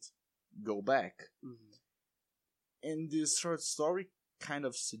can't go back. Mm-hmm. And this short story kind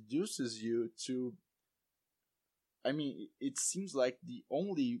of seduces you to, I mean, it seems like the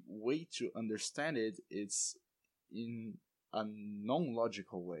only way to understand it is in a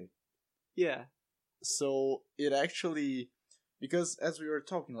non-logical way. Yeah. So it actually, because as we were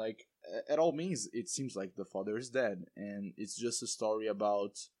talking, like, at all means, it seems like the father is dead, and it's just a story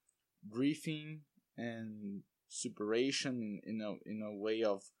about grieving and superation in a way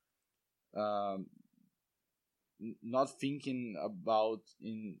of not thinking about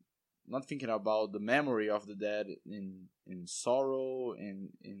the memory of the dead in sorrow and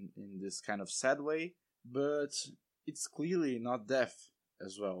in this kind of sad way. But it's clearly not death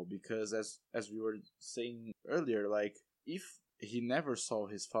as well, because as we were saying earlier, like, if he never saw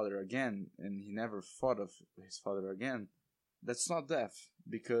his father again and he never thought of his father again, that's not death,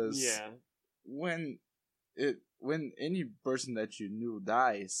 because when any person that you knew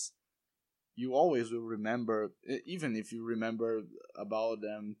dies, you always will remember, even if you remember about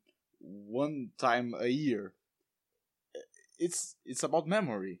them one time a year. It's about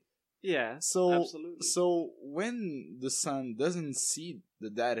memory. Yeah, so absolutely. So when the son doesn't see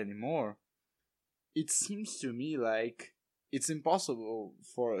the dad anymore, it seems to me like it's impossible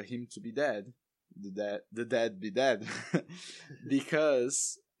for him to be dead, the dad be dead,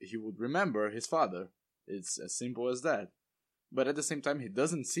 because he would remember his father. It's as simple as that. But at the same time, he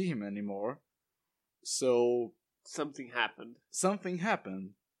doesn't see him anymore, so something happened.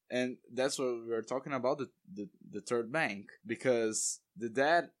 And that's what we were talking about, the third bank, because the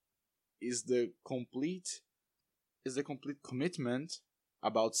dad is the complete commitment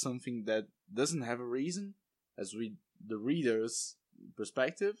about something that doesn't have a reason, as the reader's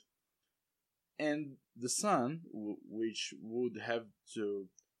perspective, and the son, which would have to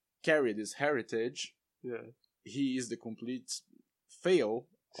carry this heritage, he is the complete fail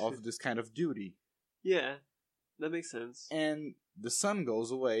of this kind of duty. Yeah, that makes sense. And the son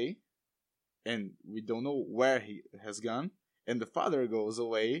goes away, and we don't know where he has gone, and the father goes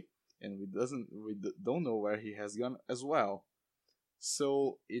away, and we don't know where he has gone as well.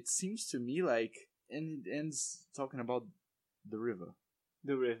 So it seems to me like, and it ends talking about the river.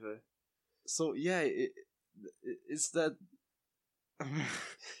 The river. So yeah, it's that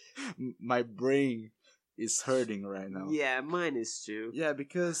my brain is hurting right now. Yeah, mine is too. Yeah,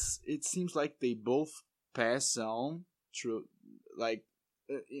 because it seems like they both pass on through, like,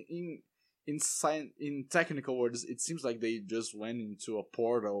 in technical words, it seems like they just went into a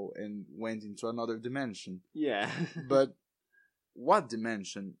portal and went into another dimension. Yeah. But what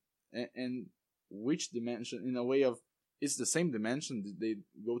dimension? And which dimension? In a way of, it's the same dimension. They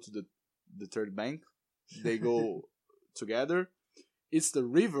go to the third bank. They go together. It's the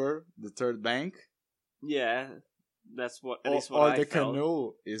river, the third bank. Yeah, that's what. At Or, least what or I the felt.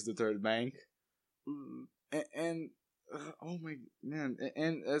 canoe is the third bank. Mm. And oh my man!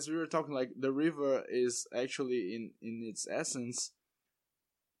 And as we were talking, like, the river is actually in its essence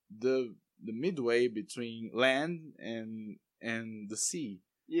the midway between land and the sea.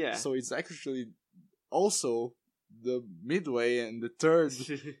 Yeah. So it's actually also the midway and the third.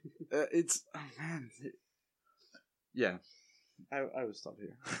 It's, oh man, yeah. I will stop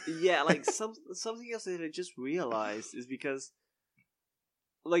here. Yeah, like something else that I just realized is because,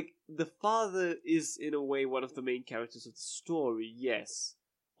 like, the father is in a way one of the main characters of the story. Yes,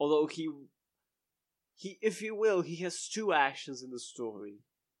 although he, if you will, he has two actions in the story.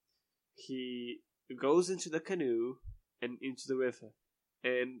 He goes into the canoe and into the river,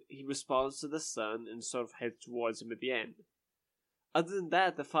 and he responds to the son and sort of heads towards him at the end. Other than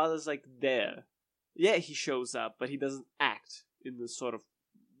that, the father's like there. Yeah, he shows up, but he doesn't act in the sort of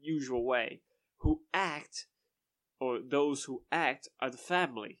usual way. Who act, or those who act, are the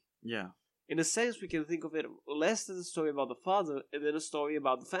family. Yeah. In a sense, we can think of it less as a story about the father and then a story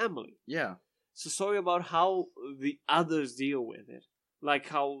about the family. Yeah. It's a story about how the others deal with it. Like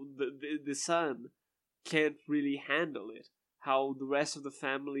how the son can't really handle it. How the rest of the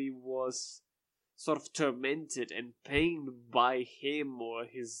family was sort of tormented and pained by him or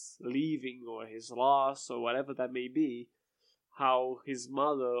his leaving or his loss or whatever that may be. How his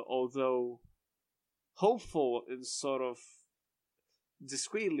mother, although hopeful and sort of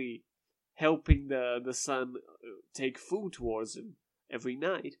discreetly helping the son take food towards him every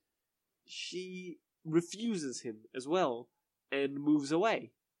night, she refuses him as well and moves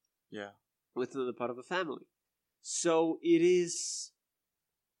away. Yeah. With another part of the family. So it is,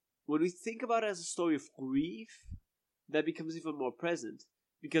 when we think about it as a story of grief, that becomes even more present.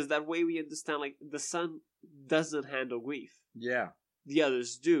 Because that way we understand, like, the son doesn't handle grief. Yeah. The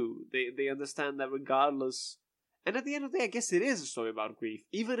others do. They understand that regardless. And at the end of the day, I guess it is a story about grief,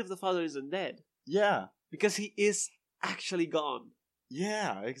 even if the father isn't dead. Yeah. Because he is actually gone.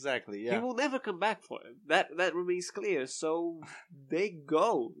 Yeah, exactly. Yeah. He will never come back for him. That remains clear. So they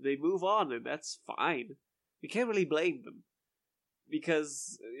go. They move on, and that's fine. You can't really blame them.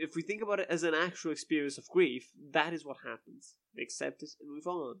 Because if we think about it as an actual experience of grief, that is what happens. They accept it and move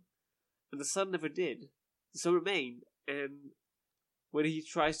on. And the son never did. The son remained. And when he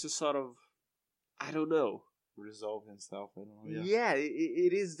tries to sort of, I don't know, resolve himself, I don't know. Yeah,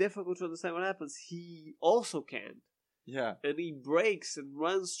 it is difficult to understand what happens. He also can't. Yeah. And he breaks and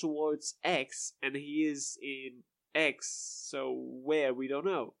runs towards X, and he is in X, so where, we don't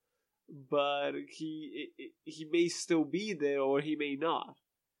know. But he may still be there, or he may not.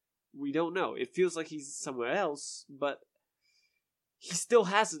 We don't know. It feels like he's somewhere else, but he still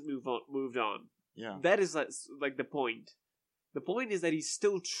hasn't moved on. Yeah. That is like the point. The point is that he's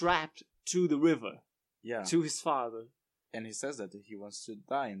still trapped to the river. Yeah. To his father. And he says that he wants to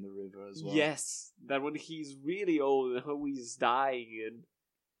die in the river as well. Yes, that when he's really old and how he's dying, and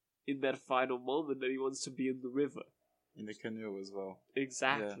in that final moment that he wants to be in the river. In the canoe as well.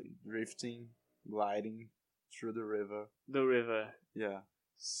 Exactly. Yeah. Drifting, gliding through the river. The river. Yeah.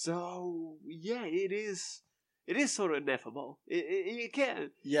 So, yeah, it is sort of ineffable. You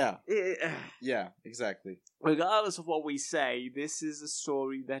can't. Yeah. Yeah, exactly. Regardless of what we say, this is a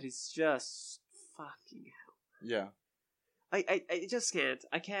story that is just fucking hell. Yeah. I just can't.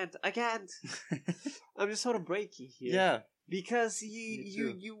 I can't. I'm just sort of breaking here. Yeah. Because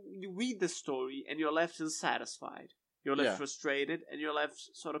you read the story and you're left unsatisfied. You're left frustrated and you're left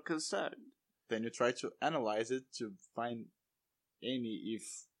sort of concerned. Then you try to analyze it to find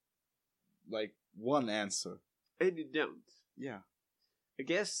one answer. And you don't. Yeah. I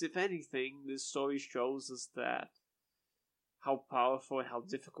guess, if anything, this story shows us that how powerful and how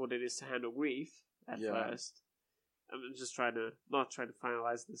difficult it is to handle grief at first. I'm just not trying to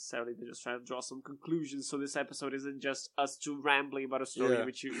finalize necessarily, but just trying to draw some conclusions so this episode isn't just us two rambling about a story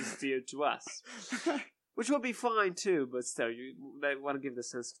which is dear to us. Which would be fine too, but still, you want to give the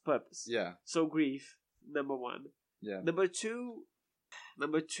sense of purpose. Yeah. So grief, number one. Yeah. Number two,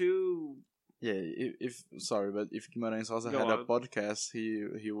 Yeah, if sorry, but if Guimarães Rosa Go had a on. podcast,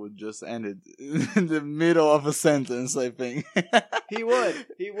 he would just end it in the middle of a sentence, I think. He would.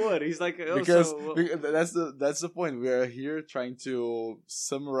 He's like, oh, because, so because that's the point. We are here trying to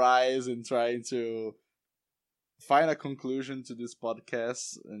summarize and trying to find a conclusion to this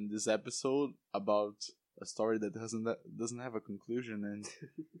podcast and this episode about a story that doesn't have a conclusion, and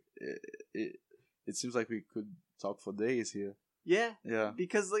it seems like we could talk for days here. yeah, Yeah.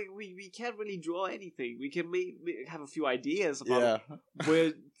 because like we can't really draw anything. We can have a few ideas about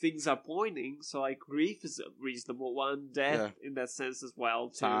where things are pointing. So like grief is a reasonable one. Death in that sense as well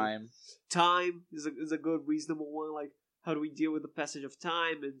too. Time is a good reasonable one. Like how do we deal with the passage of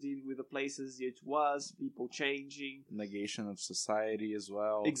time and dealing with the places it was, people changing, negation of society as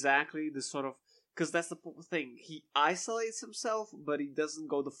well. Exactly, this sort of, because that's the thing. He isolates himself, but he doesn't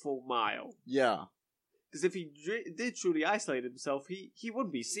go the full mile. Yeah. Because if he did truly isolate himself, he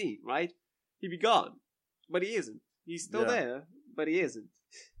wouldn't be seen, right? He'd be gone. But he isn't. He's still there, but he isn't.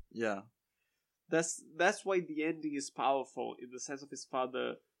 Yeah. That's why the ending is powerful in the sense of his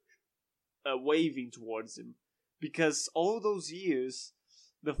father waving towards him. Because all those years,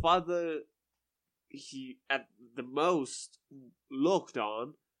 the father, he at the most looked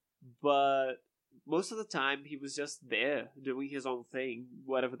on, but most of the time he was just there doing his own thing,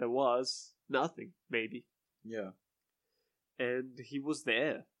 whatever there was. Nothing, maybe. Yeah. And he was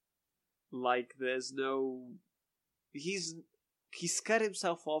there. Like, there's no... He's cut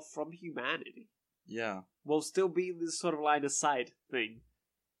himself off from humanity. Yeah. While still being this sort of line of sight thing.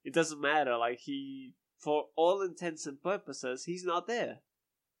 It doesn't matter, like, for all intents and purposes, he's not there.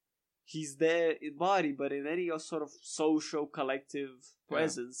 He's there in body, but in any sort of social, collective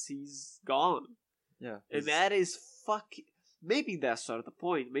presence, he's gone. Yeah. And that is fucking... Maybe that's sort of the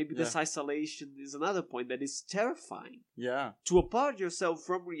point. Maybe this isolation is another point that is terrifying. Yeah. To apart yourself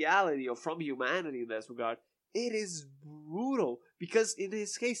from reality or from humanity in this regard, it is brutal. Because in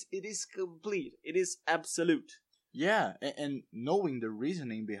his case, it is complete. It is absolute. Yeah, and knowing the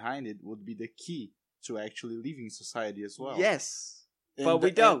reasoning behind it would be the key to actually leaving society as well. Yes. But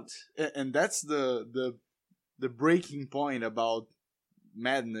we don't. And that's the breaking point about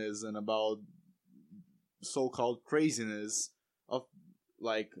madness and about so-called craziness of,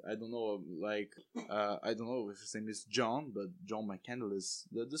 like, I don't know if his name is John, but John McCandless,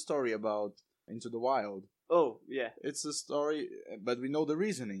 the story about Into the Wild. Oh, yeah. It's a story, but we know the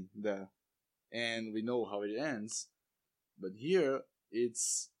reasoning there, and we know how it ends. But here,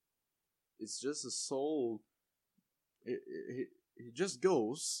 it's just a soul. He just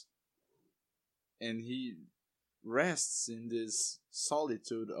goes, and he rests in this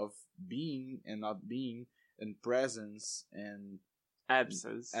solitude of being and not being, and presence and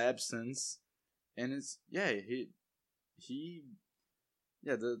absence, and it's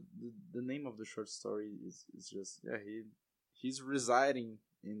the name of the short story is just he's residing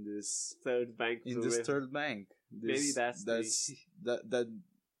in this third bank. Maybe that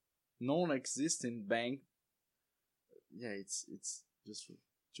non-existent bank. Yeah, it's just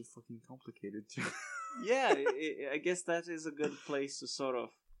too fucking complicated to. Yeah, I guess that is a good place to sort of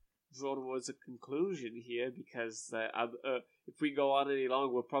draw towards a conclusion here, because if we go on any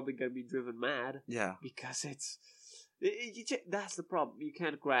longer, we're probably going to be driven mad. Yeah. Because that's the problem. You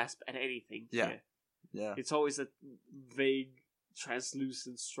can't grasp at anything. Yeah. Here. Yeah. It's always a vague,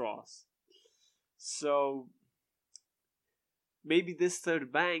 translucent straws. So, maybe this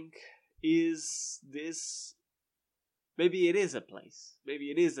third bank is this... Maybe it is a place.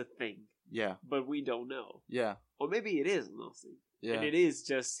 Maybe it is a thing. Yeah. But we don't know. Yeah. Or maybe it is nothing. Yeah. And it is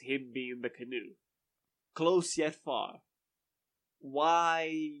just him being in the canoe. Close yet far.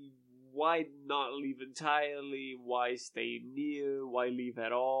 Why not leave entirely? Why stay near? Why leave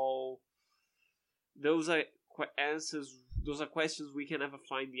at all? Those are answers. Those are questions we can never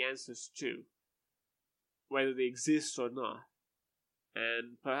find the answers to. Whether they exist or not.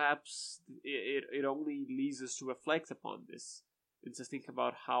 And perhaps it only leads us to reflect upon this. And to think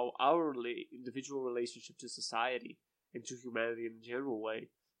about how our individual relationship to society and to humanity in a general way,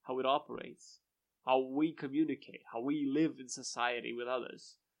 how it operates, how we communicate, how we live in society with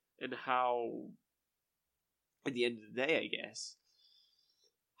others, and how, at the end of the day, I guess,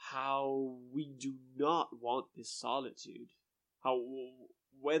 how we do not want this solitude. How,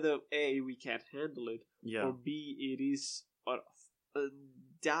 whether A, we can't handle it, or B, it is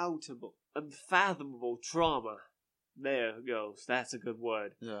undoubtable, unfathomable trauma. There it goes. That's a good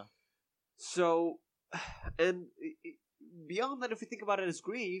word. Yeah. So, and beyond that, if we think about it as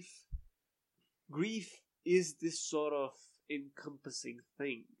grief is this sort of encompassing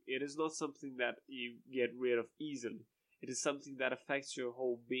thing. It is not something that you get rid of easily. It is something that affects your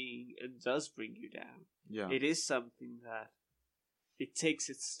whole being and does bring you down. Yeah. It is something that it takes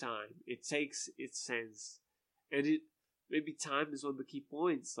its time. It takes its sense. And maybe time is one of the key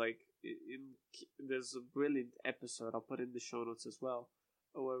points. Like, there's a brilliant episode, I'll put in the show notes as well,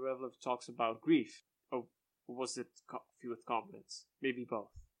 where Revlev talks about grief. Or was it Coffee with Comrades? Maybe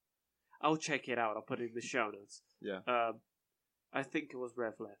both. I'll check it out. I'll put it in the show notes. Yeah. I think it was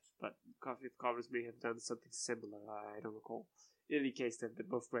Revlev, but Coffee with Comrades may have done something similar. I don't recall. In any case, they're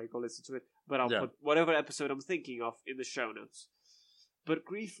both great. Go listen to it. But I'll put whatever episode I'm thinking of in the show notes. But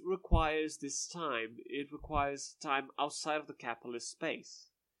grief requires this time. It requires time outside of the capitalist space.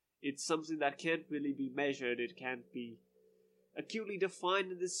 It's something that can't really be measured. It can't be acutely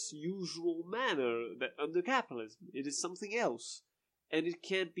defined in this usual manner that under capitalism. It is something else. And it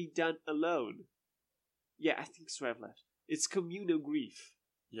can't be done alone. Yeah, I think it's Revlev. It's communal grief.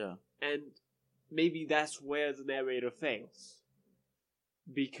 Yeah. And maybe that's where the narrator fails.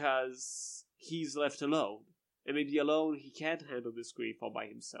 Because he's left alone. And maybe alone he can't handle this grief all by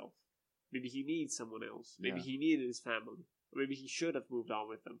himself. Maybe he needs someone else. Maybe he needed his family. Or maybe he should have moved on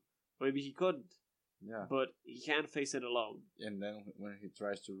with them. Or maybe he couldn't. Yeah. But he can't face it alone. And then when he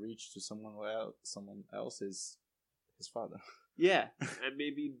tries to reach to someone else is his father. Yeah. And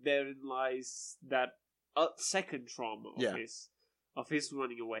maybe therein lies that second trauma of his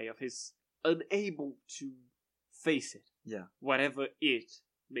running away, of his unable to face it. Yeah. Whatever it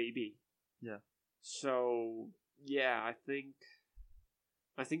may be. Yeah. So, yeah, I think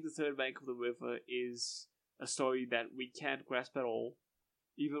the third bank of the river is a story that we can't grasp at all,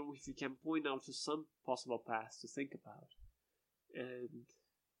 even if we can point out to some possible paths to think about. And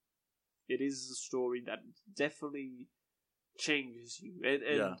it is a story that definitely changes you.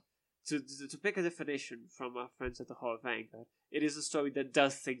 And to pick a definition from our friends at the Horror Vanguard, it is a story that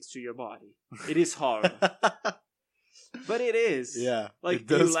does things to your body. It is horror. But it is. Yeah. Like,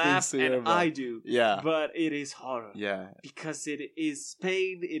 you laugh and I do. Yeah. But it is horror. Yeah. Because it is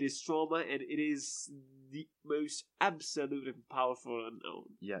pain, it is trauma, and it is the most absolute and powerful unknown.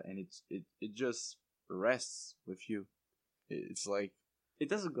 Yeah, and it just rests with you. It's like... It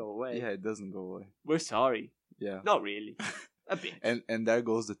doesn't go away. Yeah, it doesn't go away. We're sorry. Yeah. Not really. A bit. And there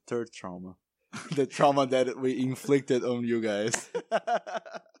goes the third trauma. The trauma that we inflicted on you guys.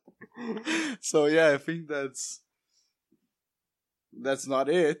 So yeah, I think that's not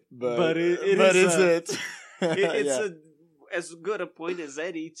it, but it's it. It's as good a point as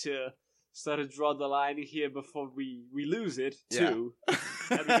any to start to draw the line here before we lose it too,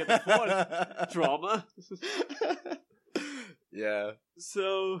 and we get the fourth trauma. Yeah.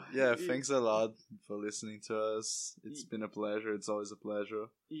 So yeah, thanks a lot for listening to us. It's been a pleasure. It's always a pleasure.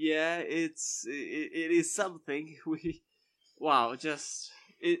 Yeah, it is something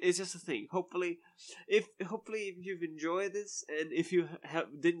it's just a thing. Hopefully if you've enjoyed this, and if you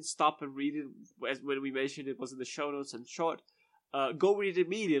didn't stop and read it, as when we mentioned it was in the show notes and short, go read it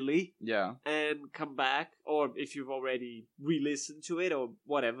immediately. Yeah. And come back, or if you've already re-listened to it or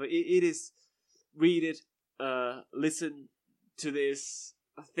whatever, it is, read it, listen to this,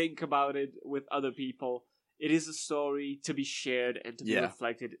 think about it with other people. It is a story to be shared and to be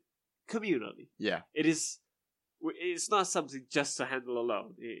reflected communally. Yeah. It's not something just to handle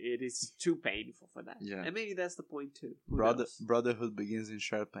alone. It is too painful for that. Yeah. And maybe that's the point too. Brotherhood begins in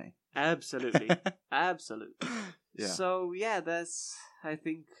shared pain. Absolutely. Absolutely. Yeah. So yeah, I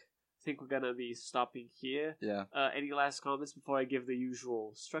think we're gonna be stopping here. Yeah. Any last comments before I give the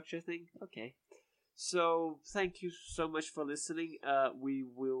usual structure thing? Okay. So thank you so much for listening. We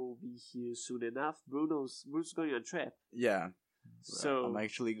will be here soon enough. Bruno's going on a trip. Yeah. So I'm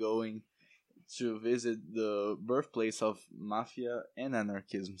actually going to visit the birthplace of mafia and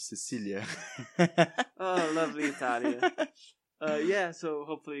anarchism, Sicilia. Oh, lovely Italia. Yeah, so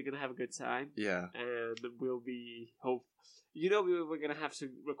hopefully you're gonna have a good time. Yeah. And we'll be we're gonna have to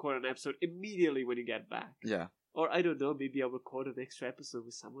record an episode immediately when you get back. Yeah. Or I don't know, maybe I'll record an extra episode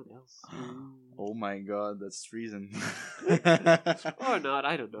with someone else. Oh my god, that's treason. Or not,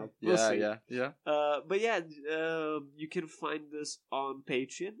 I don't know. We'll see. Yeah. But yeah, you can find us on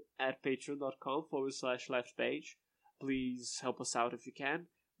Patreon at patreon.com/leftpage. Please help us out if you can.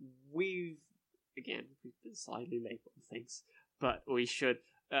 We've been slightly late on things, but we should.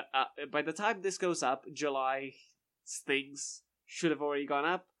 By the time this goes up, July's things should have already gone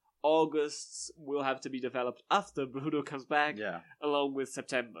up. August's will have to be developed after Bruno comes back, along with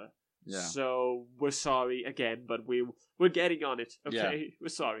September. Yeah. So we're sorry again, but we're getting on it. Okay, Yeah. we're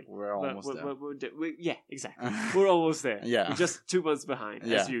sorry. We're almost there. Yeah, exactly. We're almost there. Yeah. We're just 2 months behind,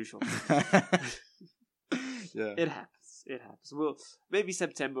 as usual. Yeah. It happens. Maybe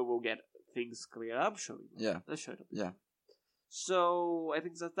September we'll get things clear. I'm sure. Yeah. I'm sure. Yeah. So I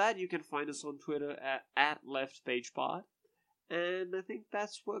think that's that. You can find us on Twitter at LeftPagePod. And I think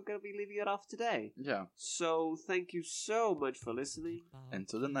that's what we're going to be leaving it off today. Yeah. So thank you so much for listening. And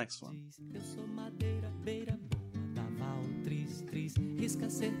to the next one. Eu sou madeira, beira boa, daval, tris, risca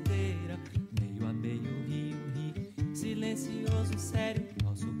certeira, meio a meio, rio, silencioso, sério,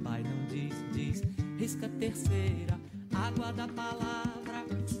 nosso pai não diz, risca terceira, água da palavra,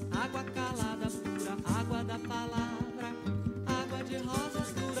 água calada pura, água da palavra, água de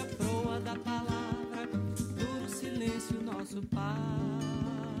rosas dura, proa da palavra, duro silêncio, nosso pai.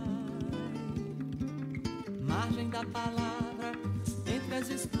 Margem da palavra, entre as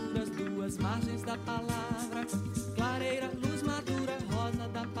escuras duas margens da palavra, clareira, luz madura, rosa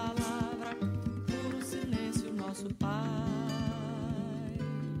da palavra, puro silêncio, nosso pai.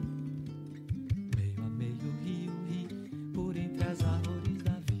 Meio a meio, rio, por entre as árvores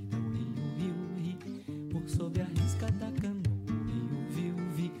da vida, o rio, por sob a risca da canoa, o rio,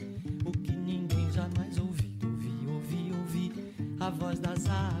 vi, o que ninguém jamais ouviu, ouvi, a voz das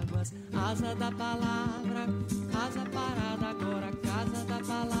águas, asa da palavra, asa parada agora, casa da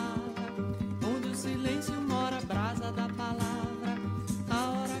palavra, onde o silêncio mora, brasa da palavra, a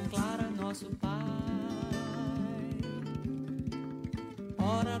hora clara, nosso pai.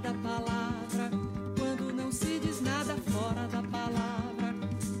 Hora da palavra, quando não se diz nada fora da palavra,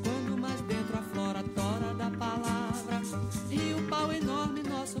 quando mais dentro aflora, tora da palavra, rio, pau enorme,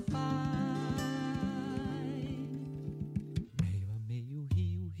 nosso pai. Meio a meio,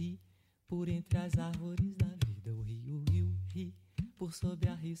 rio, por entre as árvores da vida, o rio, por sob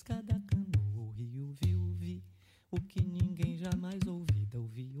a risca da canoa, o rio, vi, o que ninguém jamais ouvi,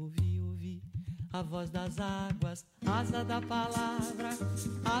 a voz das águas, asa da palavra,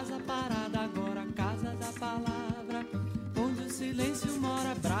 asa parada agora, casa da palavra, onde o silêncio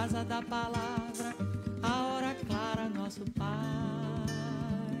mora, brasa da palavra, a hora clara, nosso pai.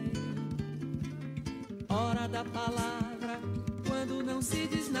 Hora da palavra, quando não se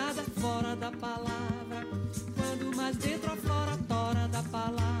diz nada fora da palavra, quando mais dentro a